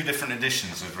have two different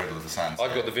editions of Riddle of the Sands.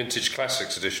 I've got the Vintage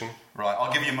Classics edition. Right,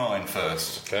 I'll give you mine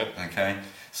first. Okay.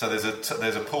 So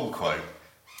there's a pull quote.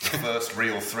 The first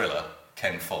real thriller,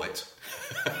 Ken Follett.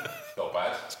 Not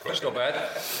bad. It's not bad.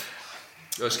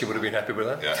 Erskine would have been happy with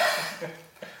that. Yeah.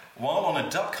 While on a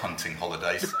duck hunting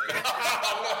holiday.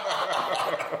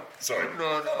 Sorry.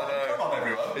 No. Come on,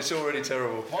 everyone. It's already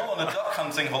terrible. While on a duck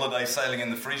hunting holiday sailing in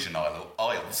the Frisian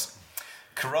Isles,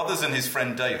 Carruthers and his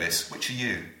friend Davis, which are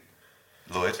you,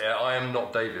 Lloyd? Yeah, I am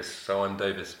not Davis, so I'm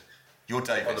Davis. You're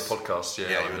Davis. On the podcast,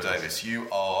 Yeah, you're Davis. You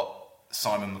are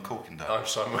Simon McCorkindale. I'm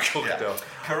Simon McCorkindale.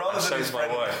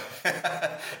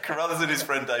 Yeah. Carruthers and his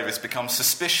friend Davis become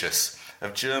suspicious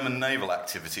of German naval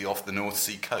activity off the North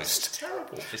Sea coast.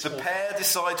 It's terrible. The pair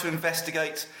decide to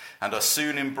investigate and are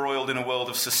soon embroiled in a world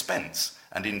of suspense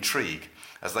and intrigue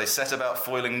as they set about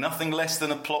foiling nothing less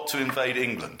than a plot to invade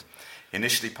England.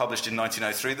 Initially published in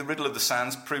 1903, The Riddle of the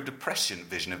Sands proved a prescient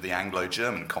vision of the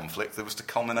Anglo-German conflict that was to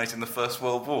culminate in the First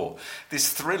World War.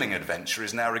 This thrilling adventure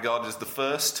is now regarded as the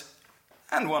first,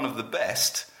 and one of the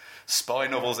best, spy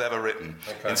novels ever written,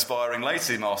 inspiring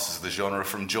later masters of the genre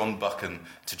from John Buchan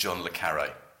to John le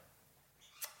Carré.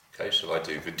 Okay, shall I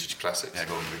do Vintage Classics? Yeah,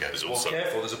 go on, we go.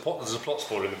 Careful, there's a plot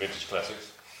spoiler in the Vintage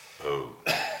Classics.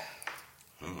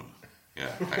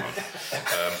 Yeah, hang on.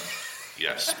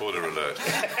 Yes, spoiler alert.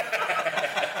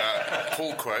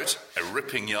 Paul quote, a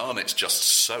ripping yarn, it's just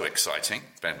so exciting,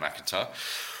 Ben McIntyre.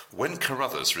 When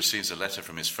Carruthers receives a letter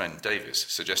from his friend Davis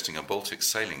suggesting a Baltic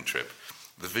sailing trip,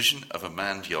 the vision of a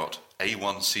manned yacht,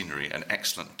 A1 scenery and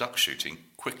excellent duck shooting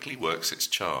quickly works its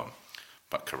charm.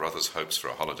 But Carruthers' hopes for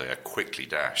a holiday are quickly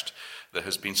dashed. There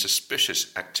has been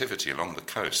suspicious activity along the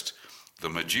coast. The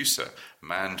Medusa,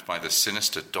 manned by the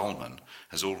sinister Dolman,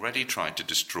 has already tried to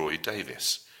destroy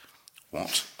Davis.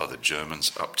 What are the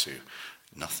Germans up to?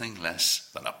 Nothing less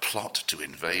than a plot to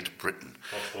invade Britain.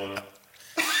 Well,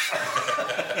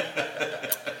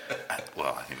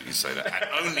 I think we can say that.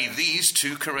 And only these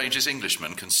two courageous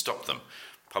Englishmen can stop them.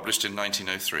 Published in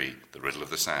 1903, The Riddle of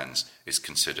the Sands is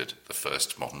considered the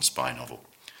first modern spy novel.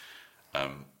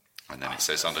 And then it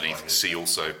says underneath, see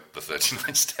also the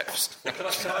 39 Steps.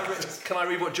 Can I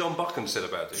read what John Buchan said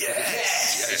about it?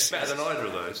 Yes! It's better than either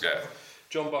of those. Yeah.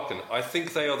 John Buchan, I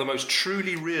think they are the most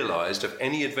truly realised of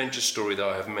any adventure story that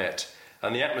I have met,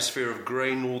 and the atmosphere of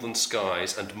grey northern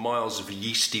skies and miles of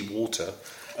yeasty water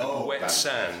and wet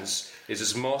sands is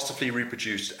as masterfully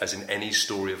reproduced as in any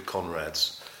story of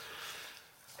Conrad's.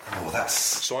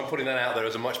 So I'm putting that out there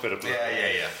as a much better play.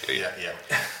 Yeah.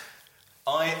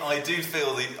 I do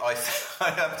feel I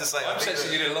have to say... I'm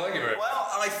sensing you didn't like it very much. Well,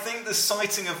 I think the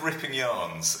citing of ripping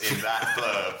yarns in that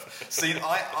blurb... See,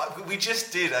 we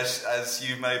just did, as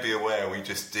you may be aware, we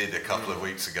just did a couple of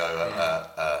weeks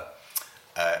ago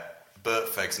Bert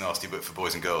Fegg's Nasty Book for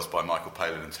Boys and Girls by Michael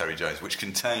Palin and Terry Jones, which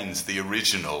contains the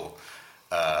original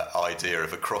idea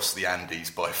of Across the Andes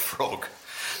by Frog,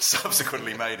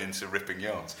 subsequently made into Ripping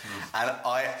Yarns. And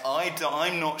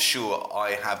I'm not sure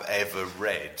I have ever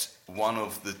read one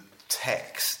of the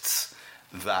texts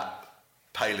that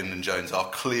Palin and Jones are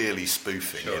clearly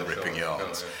spoofing in Ripping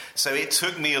Yarns. Sure. So it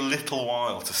took me a little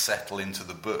while to settle into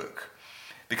the book,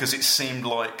 because it seemed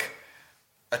like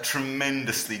a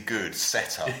tremendously good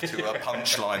setup to a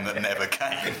punchline that never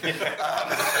came.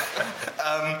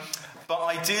 But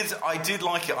I did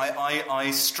like it.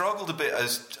 I struggled a bit,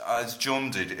 as John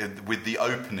did, with the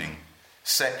opening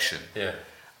section. Yeah.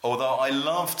 Although I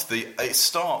loved it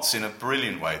starts in a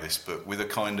brilliant way, this book, with a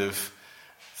kind of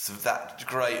that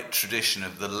great tradition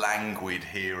of the languid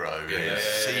hero who's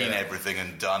seen everything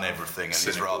and done everything and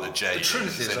is rather jaded. The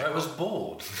truth is, I was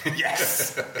bored.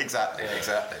 Yes, exactly.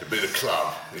 A bit of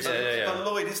club. But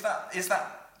Lloyd, is that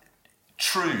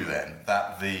true then,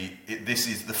 that this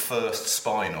is the first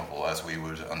spy novel as we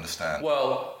would understand?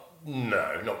 Well,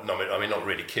 no, not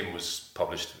really. Kim was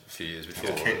published a few years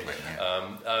before. Kipling,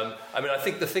 yeah. I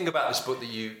think the thing about this book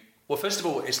that first of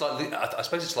all, it's like, I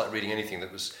suppose it's like reading anything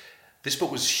that was. This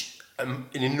book was an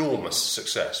enormous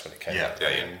success when it came out.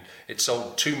 It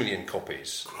sold 2 million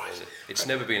copies. It's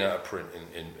never been out of print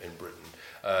in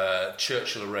Britain.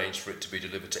 Churchill arranged for it to be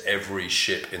delivered to every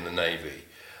ship in the Navy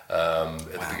at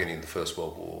the beginning of the First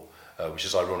World War. Which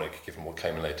is ironic, given what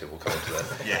came later. We'll come on to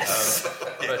that. Yes,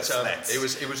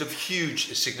 it was of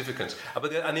huge significance. But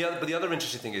the other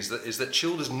interesting thing is that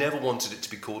Childers never wanted it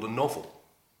to be called a novel.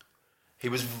 He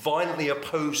was violently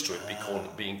opposed to it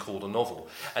being called a novel,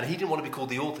 and he didn't want to be called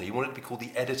the author. He wanted it to be called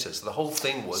the editor. So the whole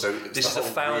thing was this is a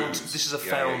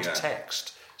found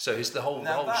text. So the whole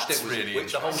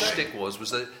shtick was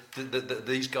that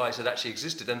these guys had actually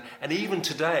existed, and even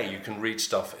today you can read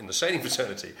stuff in the sailing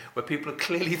fraternity where people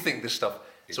clearly think this stuff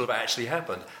sort of actually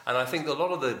happened. And I think a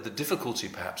lot of the difficulty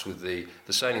perhaps with the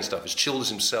sailing stuff is Childers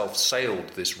himself sailed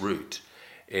this route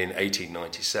in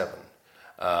 1897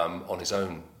 on his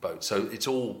own boat, so it's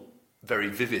all very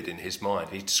vivid in his mind.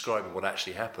 He's describing what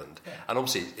actually happened, and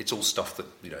obviously it's all stuff that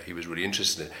he was really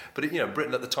interested in. But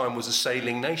Britain at the time was a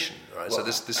sailing nation, right? Well,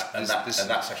 so and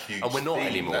that's a huge. And we're not theme.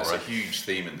 anymore. That's right? a huge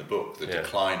theme in the book: the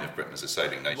decline of Britain as a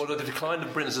sailing nation. Well, the decline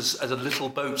of Britain as a little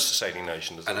boat sailing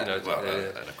nation, and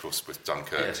of course with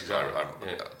Dunkirk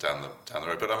down the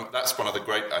road. But that's one of the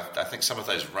great. I think some of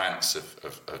those rants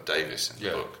of Davis in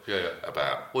the book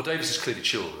about. Well, Davis is clearly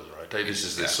Childers, right? Davis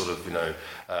is this sort of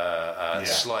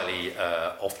slightly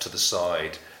off to the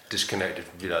side, disconnected,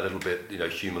 a little bit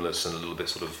humorless and a little bit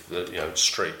sort of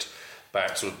straight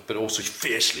back, sort of, but also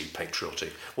fiercely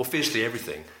patriotic. Well, fiercely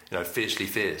everything, fiercely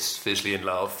fierce, fiercely in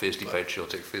love, fiercely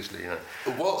patriotic, fiercely. I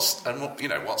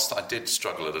did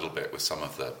struggle a little bit with some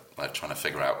of the trying to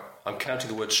figure out. I'm counting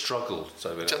the word struggle,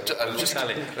 so a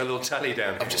little tally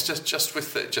down. I'm just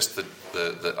with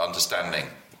the understanding.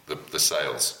 The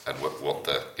sales and what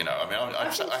the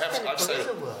I've said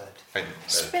a word.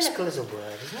 Spinnacle is a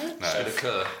word, isn't it?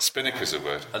 No, Spinnaker is a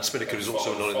word, and Spinnaker is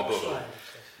also not in the book.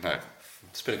 No,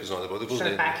 Spinnaker's not in the book.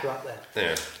 Should back you up there.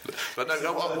 Yeah, but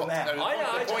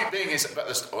the point being is,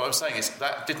 what I'm saying is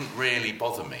that didn't really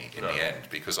bother me in the end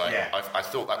because I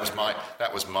thought that was my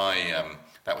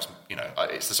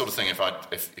it's the sort of thing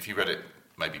if you read it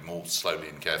maybe more slowly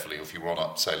and carefully, or if you were on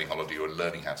a sailing holiday or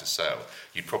learning how to sail,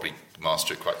 you'd probably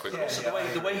master it quite quickly.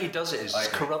 The way he does it is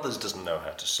Carruthers doesn't know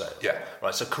how to sail. Yeah.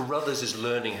 Right, so Carruthers is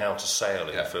learning how to sail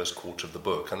in the first quarter of the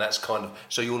book, and that's kind of,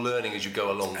 so you're learning as you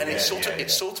go along. And it's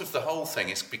sort of the whole thing,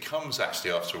 it becomes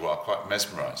actually after a while quite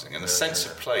mesmerising, and the sense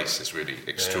of place is really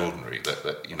extraordinary, but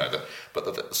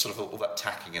the sort of all that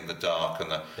tacking in the dark,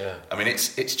 and I mean,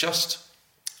 it's just,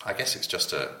 I guess it's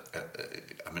just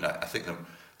I think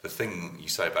the thing you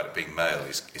say about it being male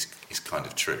is kind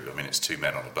of true. I mean, it's two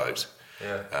men on a boat,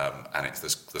 and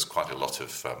there's quite a lot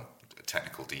of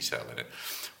technical detail in it.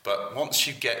 But once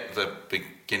you get the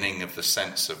beginning of the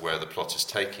sense of where the plot is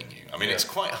taking you, I mean, it's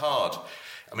quite hard.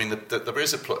 I mean, there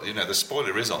is a plot. The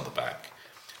spoiler is on the back,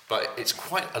 but it's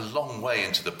quite a long way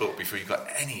into the book before you've got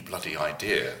any bloody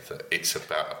idea that it's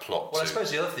about a plot. Well, I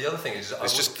suppose the other thing is...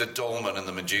 It's just the dolman and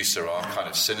the Medusa are kind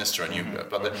of sinister, and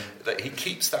he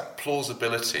keeps that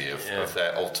plausibility of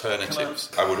their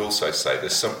alternatives. I would also say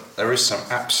there is some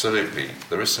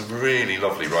really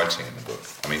lovely writing in the book.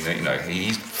 I mean,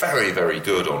 he's very, very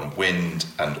good on wind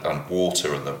and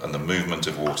water and the movement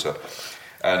of water.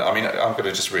 And I mean, I'm going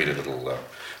to just read a little...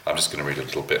 I'm just going to read a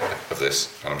little bit of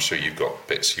this, and I'm sure you've got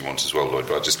bits you want as well, Lloyd,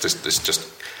 but this just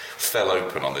fell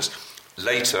open on this.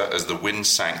 Later, as the wind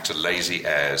sank to lazy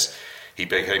airs, he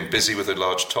became busy with a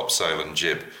large topsail and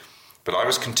jib, but I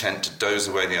was content to doze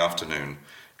away the afternoon,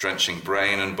 drenching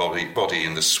brain and body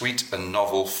in the sweet and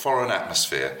novel foreign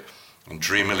atmosphere, and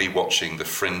dreamily watching the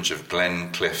fringe of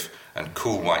glen, cliff, and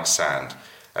cool white sand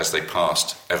as they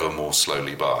passed ever more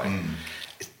slowly by.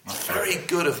 Very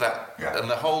good of that, and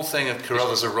the whole thing of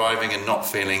Carruthers arriving and not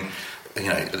feeling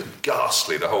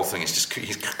ghastly. The whole thing is just,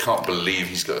 he can't believe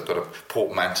he's got a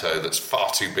portmanteau that's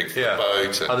far too big for the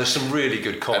boat. And there's some really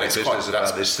good comic business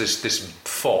about this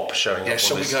fop showing up. Yeah,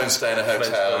 shall we go and stay in a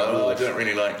hotel? I don't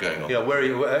really like going on. Yeah,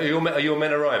 are your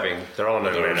men arriving? There are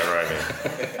no men arriving.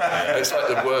 It's like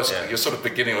the worst. You're sort of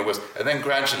beginning with the worst, and then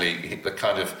gradually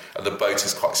the boat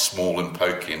is quite small and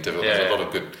pokey and difficult. There's a lot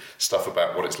of good stuff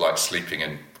about what it's like sleeping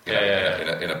in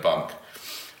a bunk.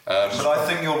 But I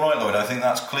think you're right, Lloyd. I think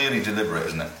that's clearly deliberate,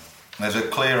 isn't it? There's a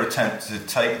clear attempt to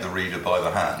take the reader by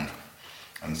the hand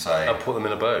and say... And put them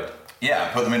in a boat.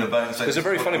 Yeah, put them in a boat and say... There's a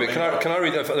very funny bit. Can I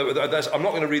read that? I'm not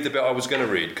going to read the bit I was going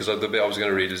to read, because the bit I was going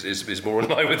to read is more in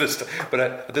line with this.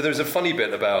 But there's a funny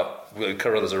bit about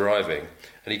Carruthers arriving,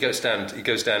 and he goes down into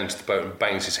the boat and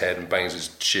bangs his head and bangs his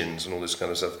shins and all this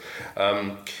kind of stuff.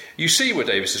 You see, were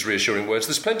Davis's reassuring words,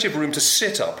 there's plenty of room to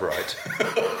sit upright,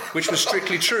 which was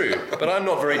strictly true, but I'm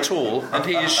not very tall, and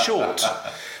he is short.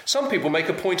 Some people make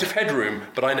a point of headroom,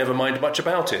 but I never mind much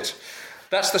about it.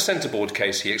 That's the centreboard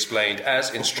case, he explained,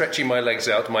 as, in stretching my legs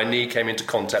out, my knee came into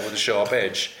contact with a sharp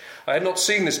edge. I had not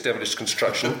seen this devilish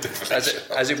construction,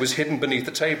 as it was hidden beneath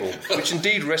the table, which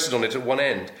indeed rested on it at one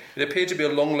end. It appeared to be a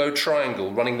long, low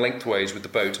triangle running lengthways with the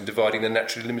boat and dividing the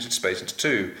naturally limited space into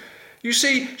two. You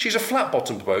see, she's a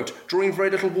flat-bottomed boat, drawing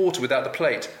very little water without the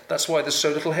plate. That's why there's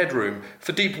so little headroom.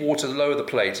 For deep water, lower the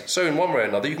plate. So in one way or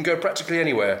another, you can go practically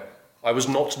anywhere. I was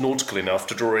not nautical enough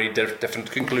to draw any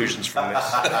definite conclusions from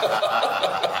this.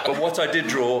 But what I did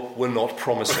draw were not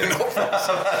promising.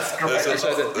 That's great.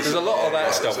 There's a lot of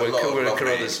that stuff where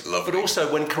Carruthers... But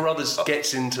also, when Carruthers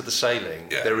gets into the sailing,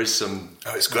 there is some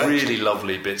really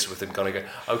lovely bits with him kind of going,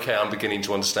 OK, I'm beginning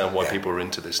to understand why people are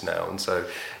into this now. And so,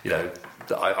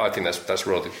 I think that's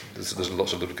rather... There's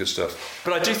lots of little good stuff.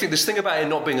 But I do think this thing about it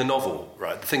not being a novel,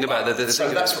 right? The thing about... that's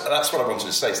what I wanted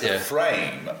to say. It's the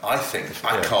frame, I think.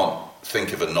 I can't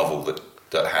think of a novel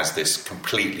that has this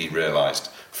completely realised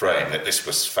frame, that this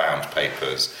was found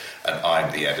papers and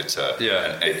I'm the editor,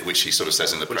 which he sort of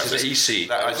says in the preface. Which is EC.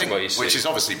 Which has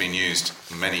obviously been used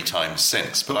many times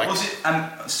since. But was it?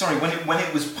 Sorry, when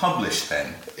it was published,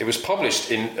 then it was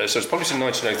published in. So it was published in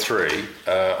 1903.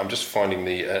 I'm just finding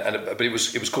but it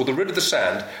was called The Riddle of the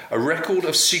Sand: A Record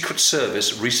of Secret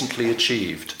Service Recently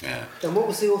Achieved. Yeah. And what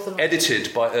was the author?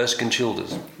 Edited by Erskine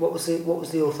Childers. What was the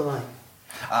author like?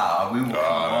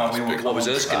 What was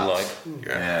Erskine like?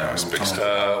 Yeah, was big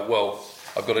stuff. Well,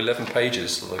 I've got 11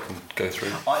 pages that I can go through.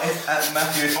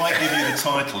 Matthew, if I give you the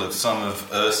title of some of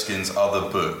Erskine's other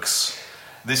books,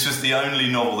 this was the only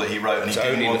novel that he wrote, and he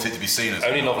didn't want it to be seen as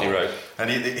only novel he wrote.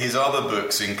 And his other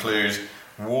books include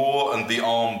War and the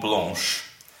Arme Blanche,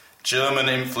 German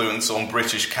Influence on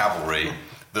British Cavalry,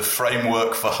 The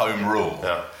Framework for Home Rule.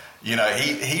 Yeah.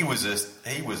 He was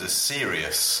a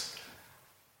serious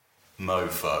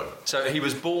mofo. So he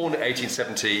was born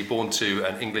 1870, born to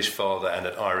an English father and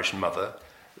an Irish mother.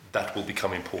 That will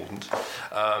become important,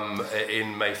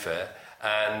 in Mayfair.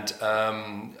 And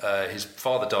his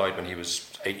father died when he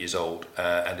was 8 years old,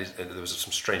 and there was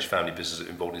some strange family business that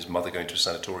involved his mother going to a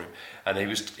sanatorium. And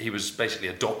he was basically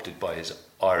adopted by his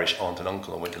Irish aunt and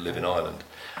uncle and went to live in Ireland.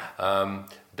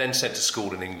 Then sent to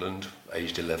school in England,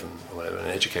 aged 11 or whatever, and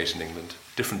educated in England,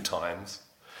 different times.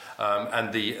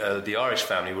 And the Irish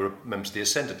family were members of the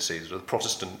Ascendancy, the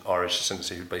Protestant Irish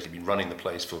Ascendancy, who'd basically been running the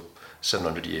place for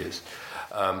 700 years.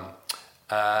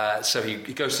 So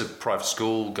he goes to private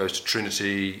school, goes to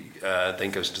Trinity, then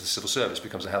goes into the civil service,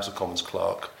 becomes a House of Commons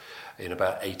clerk in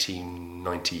about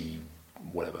 1890,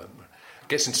 whatever.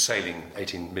 Gets into sailing,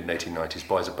 mid-1890s,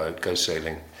 buys a boat, goes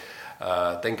sailing,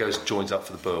 then joins up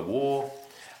for the Boer War,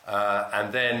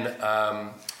 and then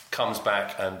comes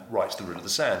back and writes The Riddle of the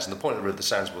Sands. And the point of The Riddle of the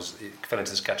Sands was it fell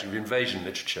into this category of invasion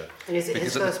literature. And is it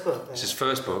his first book? It's his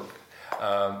first book.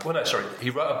 He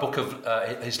wrote a book of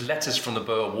his letters from the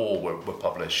Boer War were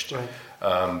published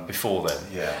before then.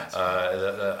 Yeah.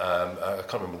 I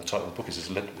can't remember the title of the book is,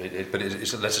 but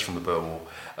it's letters from the Boer War.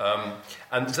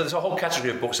 And so there's a whole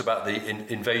category of books about the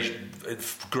invasion,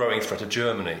 growing threat of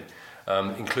Germany,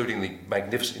 including the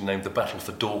magnificently named The Battle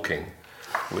for Dorking,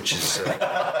 which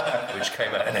came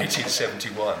out in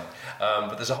 1871.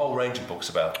 But there's a whole range of books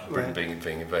about Britain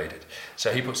being invaded.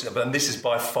 So he puts, and this is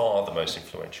by far the most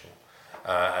influential.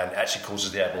 And actually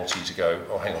causes the Admiralty to go,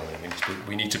 oh, hang on a minute,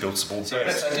 we need to build some more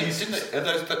boats.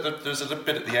 There's a little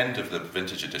bit at the end of the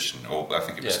vintage edition, or I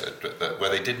think it was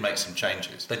where they did make some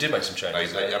changes. They did make some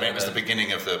changes. It was the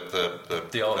beginning of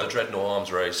the dreadnought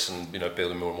arms race, and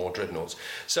building more and more dreadnoughts.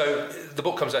 So the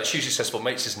book comes out, it's hugely successful,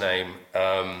 makes his name.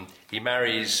 He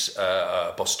marries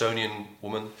a Bostonian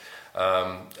woman,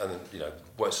 and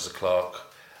works as a clerk,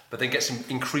 but then gets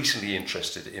increasingly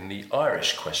interested in the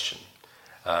Irish question.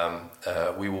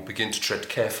 We will begin to tread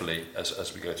carefully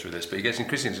as we go through this. But he gets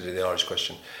increasingly into the Irish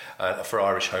question for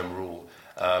Irish Home Rule.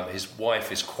 His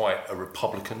wife is quite a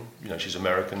Republican. She's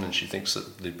American, and she thinks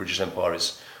that the British Empire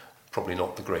is probably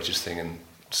not the greatest thing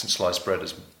since sliced bread,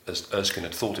 as Erskine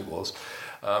had thought it was.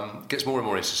 Gets more and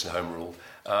more interested in Home Rule,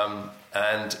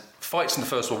 and fights in the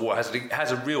First World War.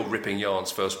 Has a real ripping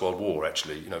yarns First World War,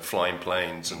 actually. Flying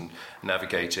planes and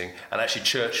navigating, and actually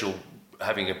Churchill,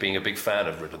 being a big fan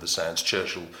of Riddle of the Sands,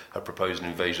 Churchill had proposed an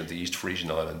invasion of the East Frisian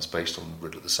Islands based on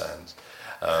Riddle of the Sands,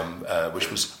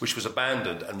 which was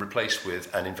abandoned and replaced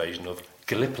with an invasion of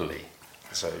Gallipoli.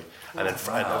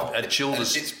 And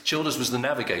Childers was the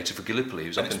navigator for Gallipoli. He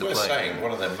was up in the plane. It's worth saying,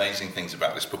 one of the amazing things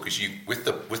about this book is with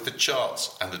the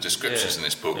charts and the descriptions in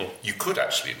this book, you could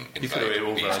actually invade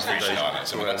the East Frisian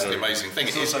Islands. That's the amazing thing.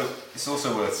 It's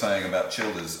also worth saying about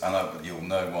Childers, and you'll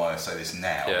know why I say this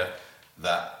now,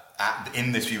 that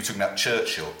in this, you were talking about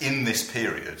Churchill, in this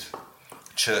period,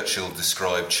 Churchill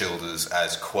described Childers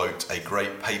as, quote, a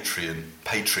great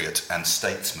patriot and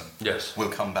statesman. Yes. We'll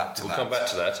come back to that. We'll come back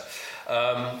to that.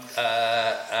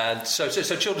 And so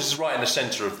Childers is right in the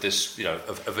centre of this,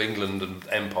 of England and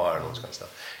empire and all this kind of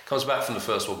stuff. Comes back from the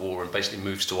First World War and basically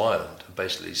moves to Ireland and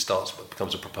basically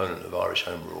becomes a proponent of Irish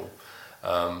Home Rule.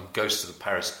 Goes to the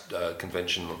Paris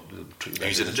Convention.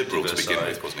 He's a Liberal to begin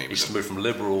with, wasn't he? He used to move from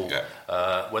Liberal.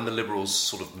 Yeah. When the Liberals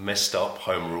sort of messed up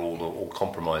Home Rule or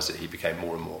compromised it, he became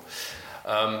more and more.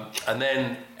 And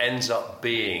then ends up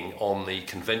being on the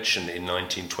convention in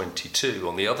 1922,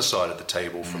 on the other side of the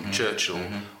table from Churchill,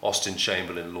 Austin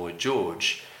Chamberlain, Lloyd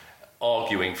George,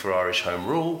 arguing for Irish Home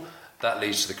Rule. That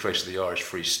leads to the creation of the Irish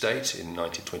Free State in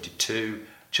 1922.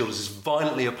 Childers is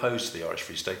violently opposed to the Irish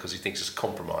Free State because he thinks it's a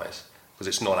compromise, because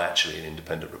it's not actually an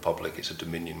independent republic, it's a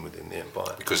dominion within the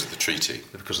empire. Because of the treaty.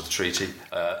 Because of the treaty.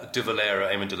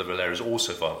 Eamon de Valera is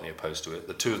also violently opposed to it.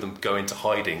 The two of them go into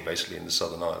hiding, basically, in the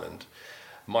Southern Ireland.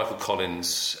 Michael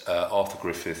Collins, Arthur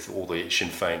Griffith, all the Sinn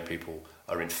Féin people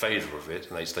are in favour of it,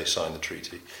 and they sign the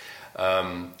treaty.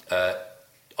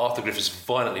 Arthur Griffith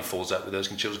violently falls out with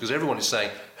Erskine Childers because everyone is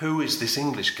saying, who is this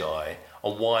English guy,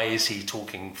 and why is he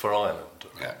talking for Ireland?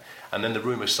 Yeah. And then the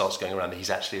rumour starts going around that he's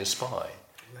actually a spy.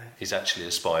 He's actually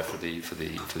a spy for the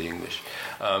English.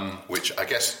 Which I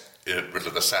guess Riddle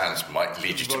of the Sands might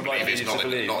lead you to believe is not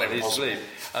impossible.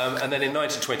 And then in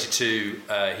 1922,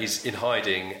 he's in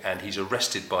hiding and he's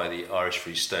arrested by the Irish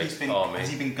Free State Army. Has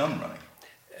he been gun running?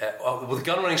 Well, the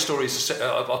gun running story is...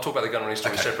 I'll talk about the gun running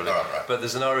story separately. Right. But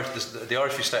the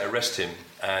Irish Free State arrest him,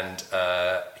 and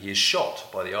he is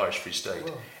shot by the Irish Free State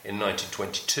in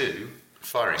 1922.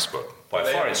 Firing squad. By a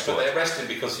firing squad. But they arrest him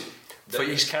because... But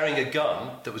he's carrying a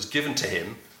gun that was given to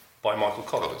him by Michael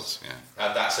Collins. Yeah.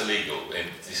 And that's illegal.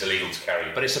 It's illegal to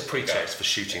carry. But it's a pretext for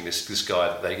shooting this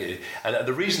guy. And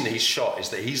the reason he's shot is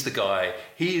that he's the guy.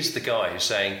 He is the guy who's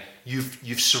saying,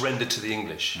 "You've surrendered to the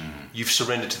English. You've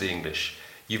surrendered to the English.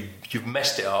 You've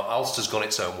messed it up. Ulster's gone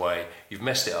its own way. You've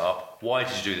messed it up. Why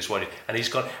did you do this? Why did?" And he's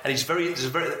gone. And he's there's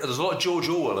a lot of George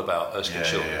Orwell about Erskine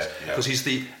Childers because he's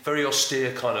the very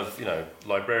austere kind of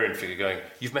librarian figure going,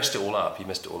 "You've messed it all up. You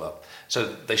messed it all up."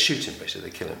 So they shoot him. Basically,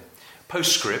 they kill him.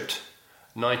 Postscript,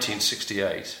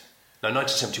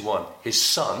 1971, his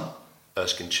son,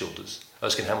 Erskine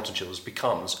Hamilton Childers,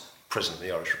 becomes President of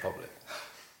the Irish Republic.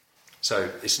 So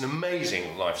it's an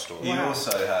amazing life story. He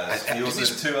also has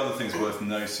two other things worth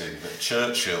noting. That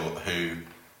Churchill, who,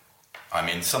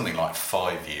 something like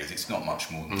 5 years, it's not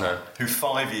much more than that, who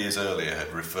 5 years earlier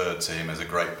had referred to him as a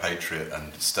great patriot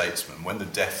and statesman, when the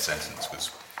death sentence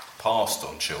was passed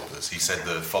on Childers, he said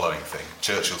the following thing.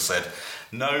 Churchill said,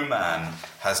 "No man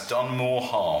has done more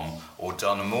harm or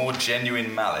done more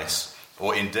genuine malice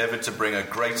or endeavoured to bring a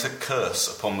greater curse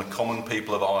upon the common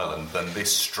people of Ireland than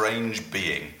this strange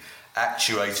being,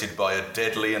 actuated by a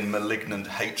deadly and malignant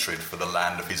hatred for the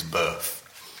land of his birth."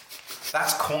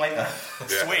 That's quite a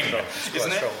swing,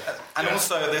 isn't it? And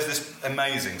also there's this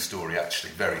amazing story,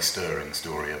 actually, very stirring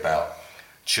story about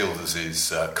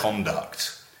Childers'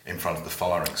 conduct in front of the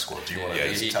firing squad. Do you want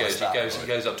to tell us that? He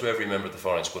goes up to every member of the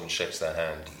firing squad and shakes their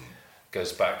hand.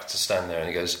 Goes back to stand there and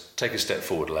he goes, "Take a step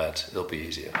forward, lad. It'll be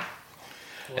easier."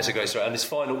 As it goes through, and his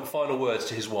final words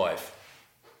to his wife,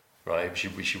 right?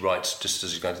 She writes just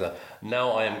as he's going to that.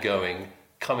 "Now I am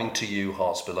coming to you,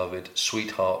 heart's beloved,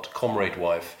 sweetheart, comrade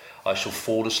wife. I shall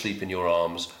fall asleep in your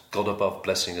arms. God above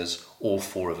blessing us, all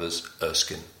four of us,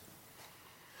 Erskine."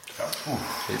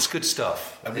 It's good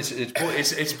stuff.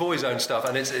 It's boys' own stuff,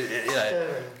 and it's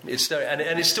stirring.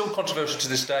 And it's still controversial to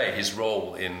this day. His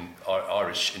role in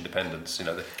Irish independence.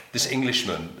 This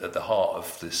Englishman at the heart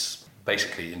of this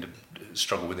basically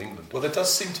struggle with England. Well, there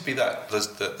does seem to be that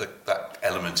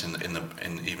element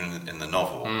even in the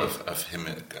novel of him.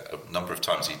 A number of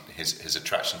times, his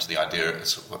attraction to the idea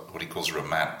of what he calls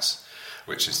romance,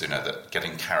 which is that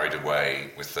getting carried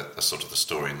away with the sort of the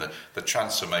story and the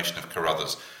transformation of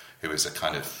Carruthers, who is a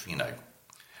kind of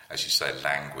as you say,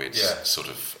 languid sort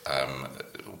of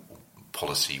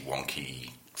policy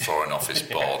wonky Foreign Office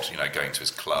bod, going to his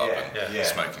club and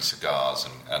smoking cigars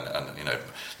and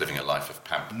living a life of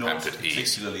pampered ease.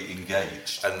 Particularly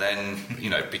engaged. And then,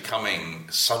 becoming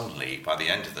suddenly, by the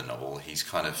end of the novel, he's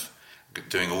kind of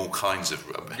doing all kinds of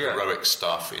heroic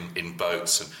stuff in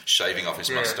boats and shaving off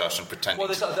his moustache and pretending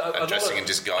and dressing in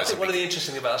disguise. I think one of the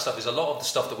interesting thing about that stuff is a lot of the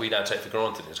stuff that we now take for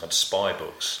granted in kind of spy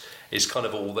books is kind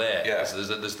of all there. Yeah.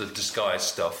 There's the disguise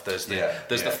stuff. There's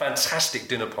the fantastic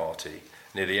dinner party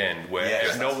near the end,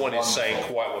 where no one is saying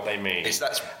quite what they mean,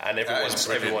 and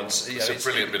everyone's. It's a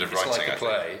brilliant bit of writing. It's like a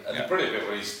play, and the brilliant bit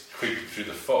where he's creeping through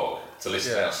the fog to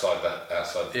listen outside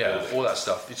the building. All that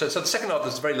stuff. So the second half,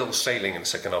 there's very little sailing in the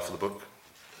second half of the book.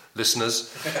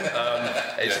 Listeners,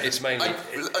 it's mainly.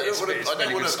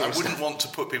 I wouldn't want to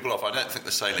put people off. I don't think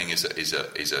the sailing is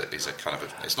a kind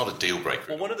of it's not a deal breaker.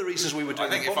 Well, one of the reasons we were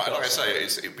doing it'd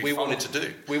be fun to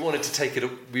do.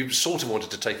 We sort of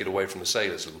wanted to take it away from the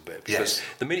sailors a little bit, because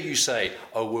the minute you say,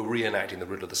 "Oh, we're reenacting the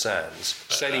Riddle of the Sands,"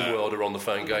 Sailing World are on the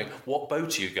phone going, "What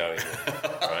boat are you going in?"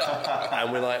 Right?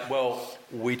 And we're like, "Well,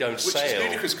 we don't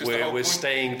sail.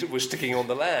 We're sticking on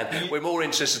the land. We're more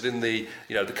interested in the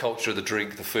the culture, the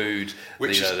drink, the food."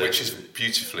 Which is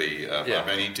beautifully. I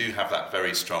mean, you do have that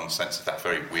very strong sense of that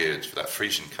very weird, that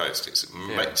Frisian coast. It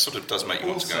sort of does make you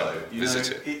want to go and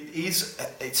visit it.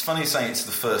 It's funny saying it's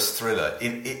the first thriller.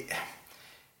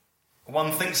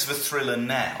 One thinks of a thriller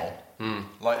now.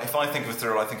 Like if I think of a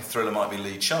thriller, I think a thriller might be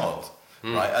Lee Child,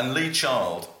 right? And Lee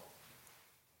Child,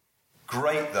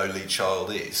 great though Lee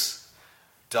Child is,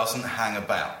 doesn't hang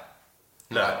about.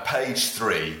 No. Right, page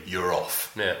 3, you're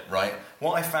off. Yeah. Right?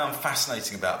 What I found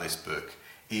fascinating about this book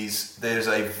is there's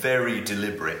a very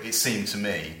deliberate, it seemed to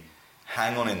me,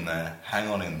 hang on in there.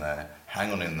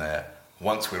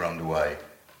 Once we're underway,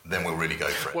 then we'll really go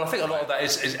for it. Well, I think a lot of that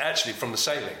is actually from the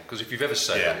sailing, because if you've ever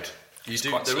sailed, there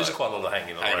is quite a lot of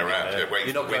hanging around.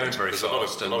 You're not going very fast.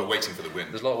 There's a lot of waiting for the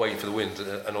wind. There's a lot of waiting for the wind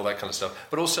and all that kind of stuff.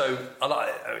 But also,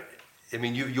 I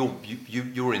mean,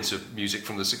 you're into music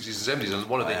from the 60s and 70s, and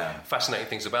one of the fascinating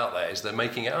things about that is they're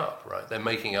making it up, right? They're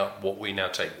making up what we now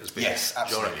take as being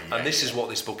genre. And this is what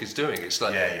this book is doing. It's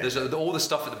like there's all the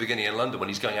stuff at the beginning in London when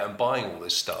he's going out and buying all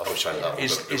this stuff. Which I love.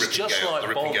 It's just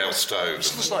like Bond. It's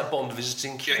just like Bond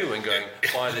visiting Q and going,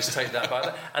 buy this, take that, buy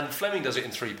that. And Fleming does it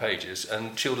in 3 pages,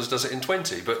 and Childers does it in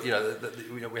 20. But we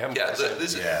haven't.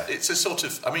 It's a sort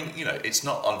of. I mean, it's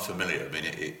not unfamiliar. I mean,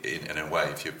 in a way,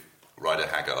 if you Rider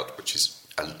Haggard, which is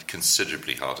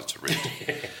considerably harder to read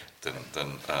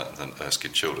than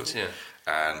Erskine Childers,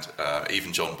 and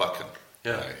even John Buchan,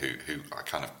 who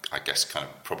I guess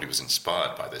probably was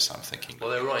inspired by this. I'm thinking.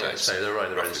 Well, they're right. They're right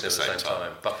at the same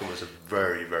time. Buchan was a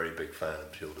very, very big fan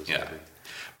of Childers. Yeah,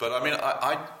 but I mean,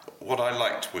 what I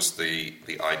liked was the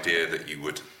idea that you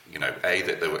would,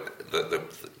 that there were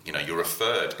you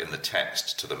referred in the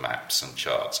text to the maps and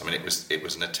charts. I mean, it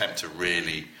was an attempt to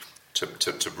really.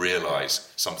 To realise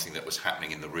something that was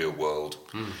happening in the real world,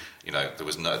 there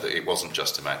was it wasn't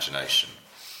just imagination.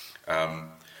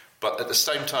 But at the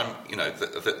same time,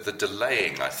 the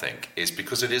delaying, I think, is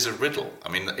because it is a riddle. I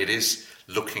mean, it is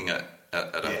looking at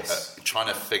trying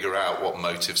to figure out what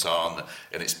motives are,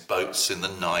 and it's boats in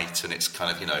the night, and it's kind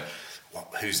of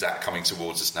who's that coming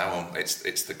towards us now? Well,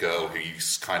 it's the girl who you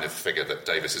kind of figure that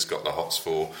Davis has got the hots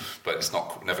for, but it's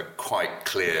never quite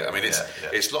clear. I mean,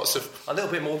 it's lots of a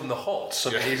little bit more than the hots.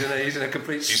 I mean, he's in a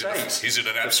complete state. He's in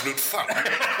an absolute funk.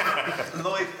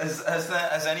 Lloyd,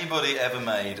 has anybody ever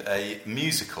made a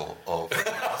musical of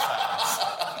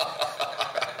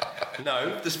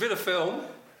No, there's been a film.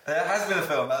 There has been a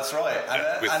film, that's right.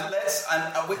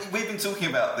 We've been talking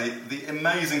about the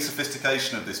amazing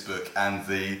sophistication of this book and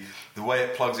the way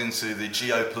it plugs into the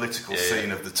geopolitical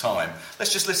scene of the time.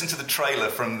 Let's just listen to the trailer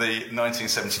from the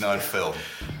 1979 film.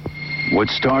 What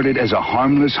started as a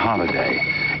harmless holiday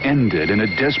ended in a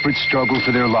desperate struggle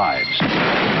for their lives.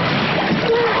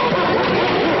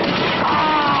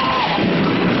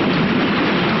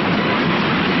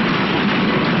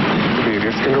 You're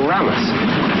just going to ram us.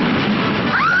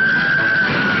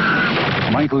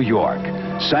 Michael York,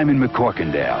 Simon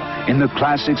McCorkindale, in the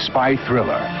classic spy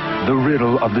thriller, The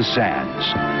Riddle of the Sands.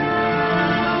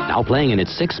 Now playing in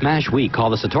its 6th smash week. Call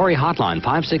the Satori hotline,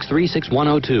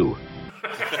 563-6102.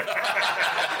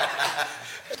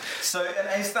 So,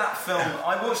 and is that film?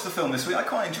 I watched the film this week. I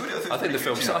quite enjoyed it. I think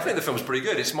the film's pretty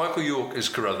good. It's Michael York as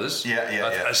Carruthers.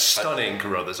 A stunning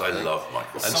Carruthers. I love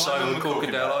Michael. And Simon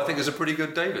Corkindale, I think, is a pretty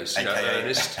good Davis.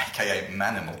 AKA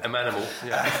Manimal. A Manimal.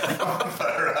 Yeah.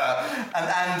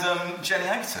 and Jenny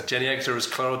Agutter. Jenny Agutter as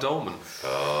Clara Dolman.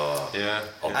 Oh. Yeah.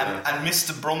 And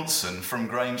Mr. Bronson from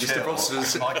Grange Hill. Mr. Bronson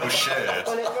as Michael Sheard.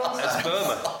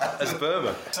 As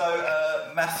Burma.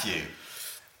 So, Matthew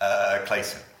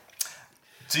Clayton,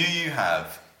 do you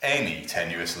have any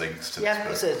tenuous links to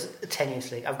this book? Yeah,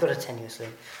 tenuous link. I've got a tenuous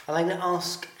link. And I'm going to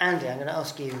ask Andy, I'm going to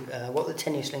ask you what the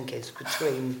tenuous link is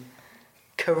between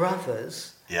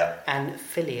Carruthers and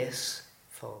Phileas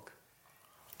Fogg.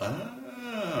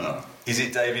 Is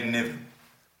it David Niven?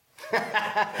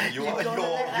 your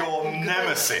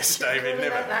nemesis, David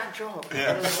Niven. Let that drop.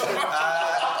 Yeah.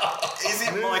 Is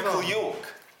it Michael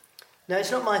York? No, it's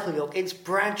not Michael York. It's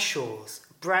Bradshaw's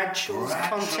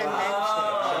Continental.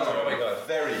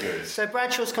 Very good. So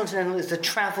Bradshaw's Continental is the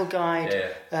travel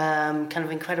guide, kind of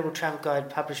incredible travel guide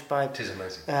published by... It is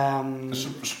amazing.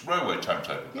 It's a railway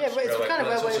timetable. Yeah, but it's kind of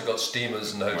railway... It's also got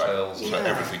steamers and hotels. Right. So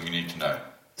everything you need to know.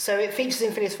 So it features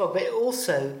in Phileas Fogg, but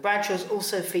Bradshaw's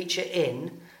also feature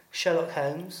in Sherlock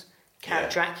Holmes, Count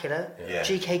Dracula,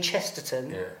 G.K.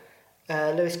 Chesterton...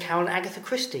 Lewis Carroll and Agatha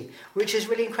Christie, which is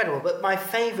really incredible. But my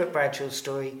favourite Bradshaw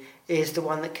story is the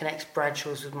one that connects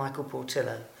Bradshaw's with Michael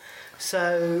Portillo.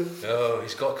 So... Oh,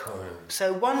 he's got...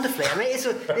 So wonderfully. I mean,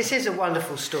 this is a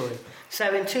wonderful story.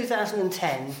 So in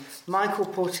 2010, Michael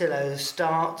Portillo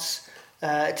starts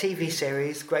a TV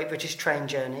series, Great British Train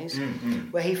Journeys,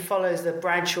 where he follows the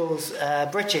Bradshaw's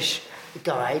British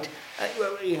guide,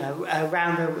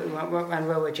 around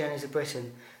railway journeys of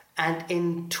Britain. And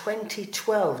in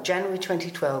 2012, January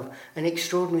 2012, an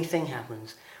extraordinary thing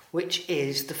happens, which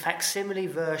is the facsimile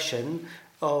version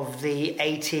of the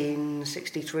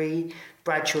 1863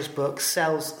 Bradshaw's book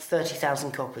sells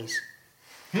 30,000 copies.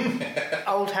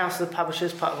 Old House of the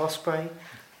Publishers, part of Osprey,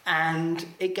 and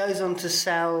it goes on to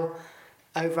sell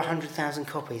over 100,000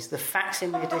 copies. The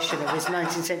facsimile edition of his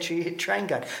 19th century train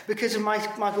guide, because of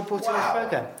Michael Portillo's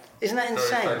programme. Isn't that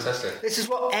insane? Very fantastic. This is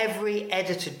what every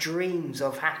editor dreams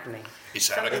of happening. It's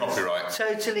out of copyright.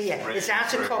 Totally, yeah. It's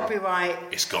out of copyright.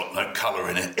 It's got no colour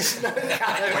in it. It's no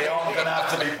colour. We aren't going to have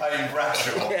to be paying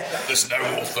Bradshaw. There's no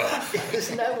author.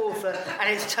 There's no author, and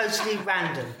it's totally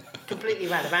random. Completely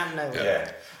random, out of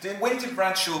nowhere. Yeah. When did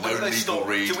Bradshaw...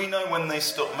 Do we know when they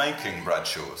stopped making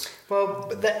Bradshaws? Well,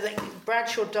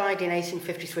 Bradshaw died in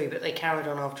 1853, but they carried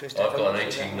on after his death. I've got an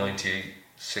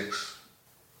 1896...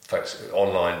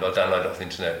 online, I download it off the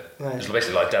internet. Right. It's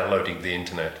basically like downloading the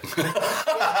internet. It's basically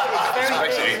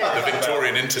the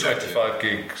Victorian internet. 25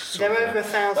 gigs. There are over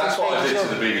 1,000 That's what I did pages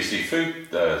to the BBC Food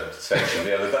section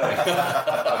the other day.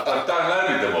 I've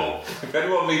downloaded them all. If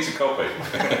anyone needs a copy.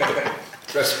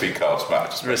 Recipe cards,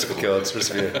 Matt. Recipe cards. But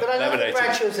I love that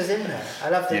Bradshaw's is in there. I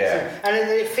love that. And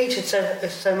it featured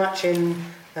so much in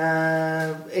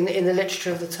the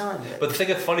literature of the time. But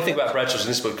the funny thing about Bradshaw's in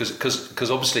this book, because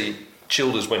obviously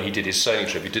Childers, when he did his sailing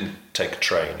trip, he didn't take a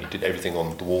train, he did everything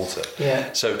on the water.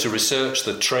 Yeah. So to research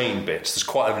the train bits, there's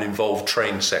quite an involved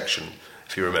train section,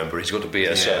 if you remember. He's got to be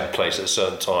at a certain place at a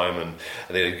certain time, and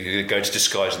they go into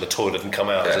disguise in the toilet and come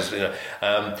out.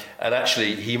 And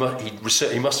actually, he must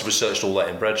have researched all that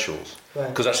in Bradshaw's.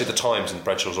 Because actually the times in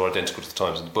Bradshaw's are identical to the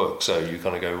times in the book. So you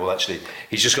kind of go, well, actually,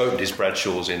 he's just opened his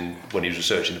Bradshaw's when he was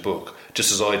researching the book,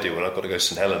 just as I do when I've got to go to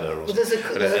St Helena or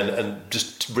something, and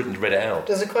just read it out.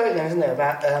 There's a quote there, isn't there,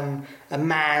 about a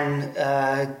man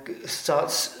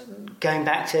starts going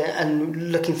back to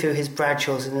and looking through his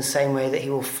Bradshaw's in the same way that he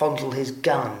will fondle his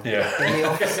gun in the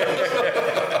office.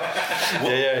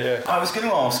 I was going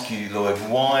to ask you, Lloyd,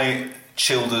 why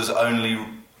Childers only...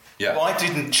 Why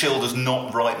didn't Childers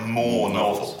not write more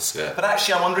novels? But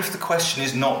actually, I wonder if the question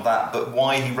is not that, but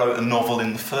why he wrote a novel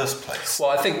in the first place.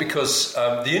 Well, I think because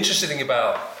the interesting thing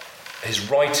about his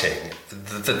writing,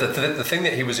 the thing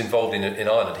that he was involved in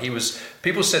Ireland,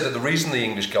 people said that the reason the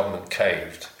English government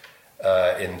caved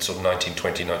in sort of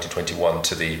 1920, 1921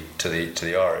 to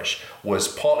the Irish was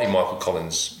partly Michael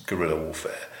Collins' guerrilla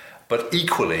warfare, but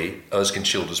equally Erskine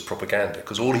Childers' propaganda,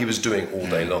 because all he was doing all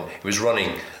day long, he was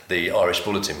running the Irish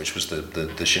Bulletin, which was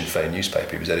the Sinn Féin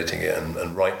newspaper. He was editing it and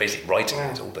basically writing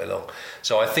it all day long.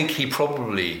 So I think he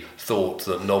probably thought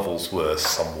that novels were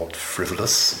somewhat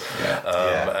frivolous.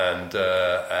 And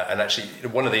actually,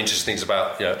 one of the interesting things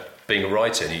about being a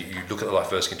writer, and you look at the life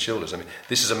of Erskine Childers. I mean,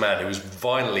 this is a man who was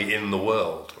violently in the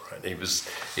world. Right? He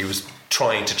was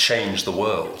trying to change the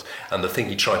world, and the thing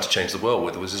he tried to change the world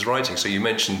with was his writing. So you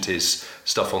mentioned his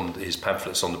stuff on his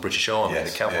pamphlets on the British Army and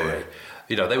the cavalry.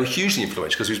 You know, they were hugely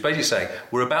influential because he was basically saying,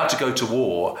 we're about to go to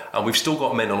war and we've still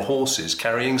got men on horses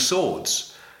carrying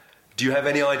swords. Do you have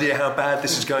any idea how bad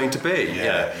this is going to be?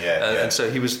 And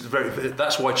so he was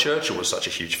that's why Churchill was such a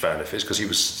huge fan of his, because he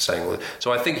was saying all that.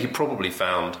 So I think he probably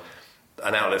found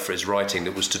an outlet for his writing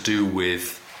that was to do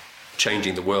with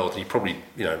changing the world. He probably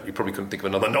couldn't think of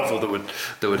another novel that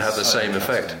would have the same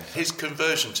effect. His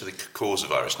conversion to the cause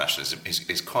of Irish nationalism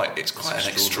is quite an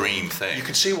extreme thing. You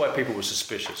can see why people were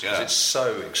suspicious, because it's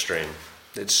so extreme.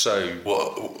 It's so...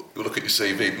 Well, look at your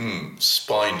CV.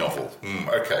 Spy novel.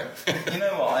 Okay. You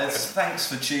know what?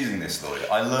 Thanks for choosing this, Lloyd.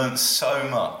 I learned so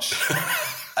much.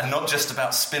 And not just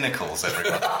about spinnacles,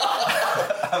 everyone.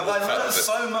 I learned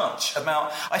so much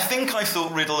about... I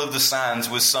thought Riddle of the Sands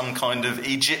was some kind of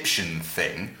Egyptian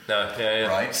thing. Right?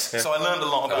 Yeah. So I learned a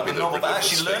lot about the novel, but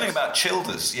actually learning about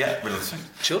Childers, Riddle of the Sands.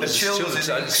 Childers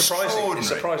is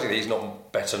surprising that he's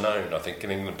not better known, I think,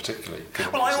 in England particularly.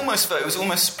 Well, I almost thought it was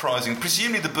almost surprising.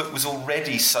 Presumably the book was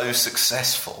already so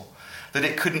successful that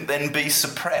it couldn't then be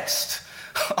suppressed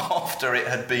after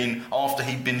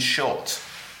he'd been shot.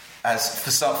 As for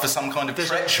some kind of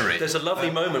treachery. There's a lovely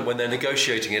moment when they're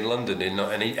negotiating in London,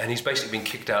 and he's basically been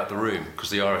kicked out of the room because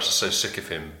the Irish are so sick of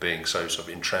him being so sort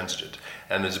of intransigent.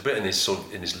 And there's a bit in his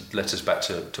letters back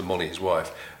to Molly, his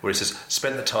wife, where he says,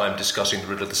 "Spent the time discussing the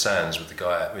Riddle of the Sands with the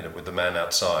guy, with the man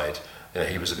outside.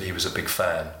 He was a big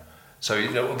fan." So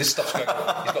this stuff's going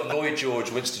on. He's got Lloyd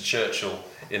George, Winston Churchill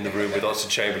in the room with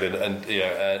Oxford Chamberlain and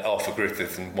Arthur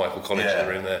Griffith and Michael Collins in the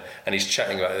room there, and he's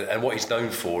chatting about it. And what he's known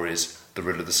for is the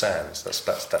Riddle of the Sands. That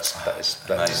is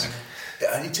amazing.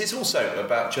 And it is also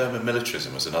about German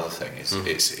militarism as another thing.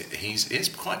 He's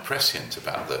quite prescient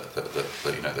about the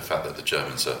fact that the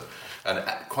Germans are, and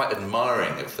quite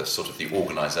admiring of the sort of the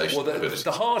organisation. Well,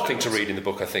 the hard thing to read in the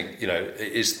book, I think,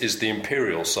 is the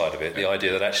imperial side of it. The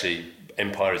idea that actually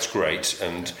empire is great,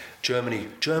 and Germany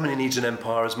needs an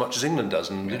empire as much as England does,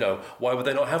 and why would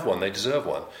they not have one? They deserve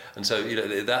one. And so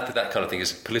that kind of thing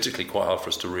is politically quite hard for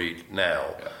us to read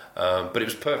now. But it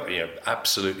was perfect,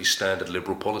 absolutely standard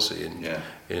liberal policy in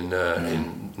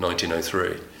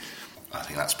 1903. I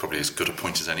think that's probably as good a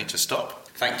point as any to stop.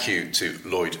 Thank you to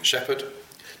Lloyd Shepherd,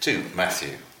 to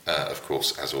Matthew, of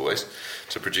course, as always,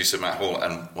 to producer Matt Hall,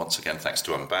 and once again thanks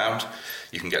to Unbound.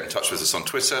 You can get in touch with us on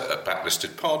Twitter at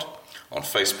BacklistedPod, on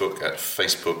Facebook at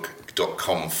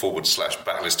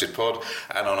facebook.com/backlistedpod,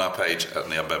 and on our page at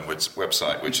the Unbound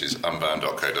website, which is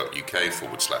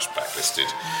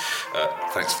unbound.co.uk/backlisted.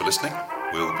 Thanks for listening.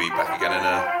 We'll be back again in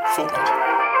a fortnight.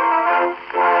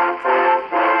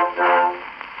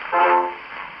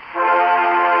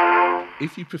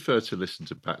 If you prefer to listen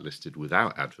to Backlisted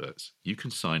without adverts, you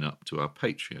can sign up to our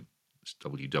Patreon. It's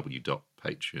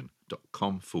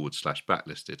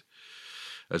www.patreon.com/backlisted.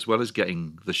 As well as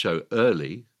getting the show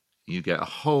early, you get a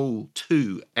whole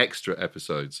 2 extra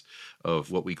episodes of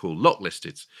what we call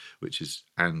Locklisted, which is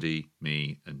Andy,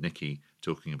 me and Nikki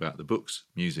talking about the books,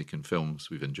 music and films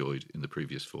we've enjoyed in the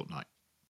previous fortnight.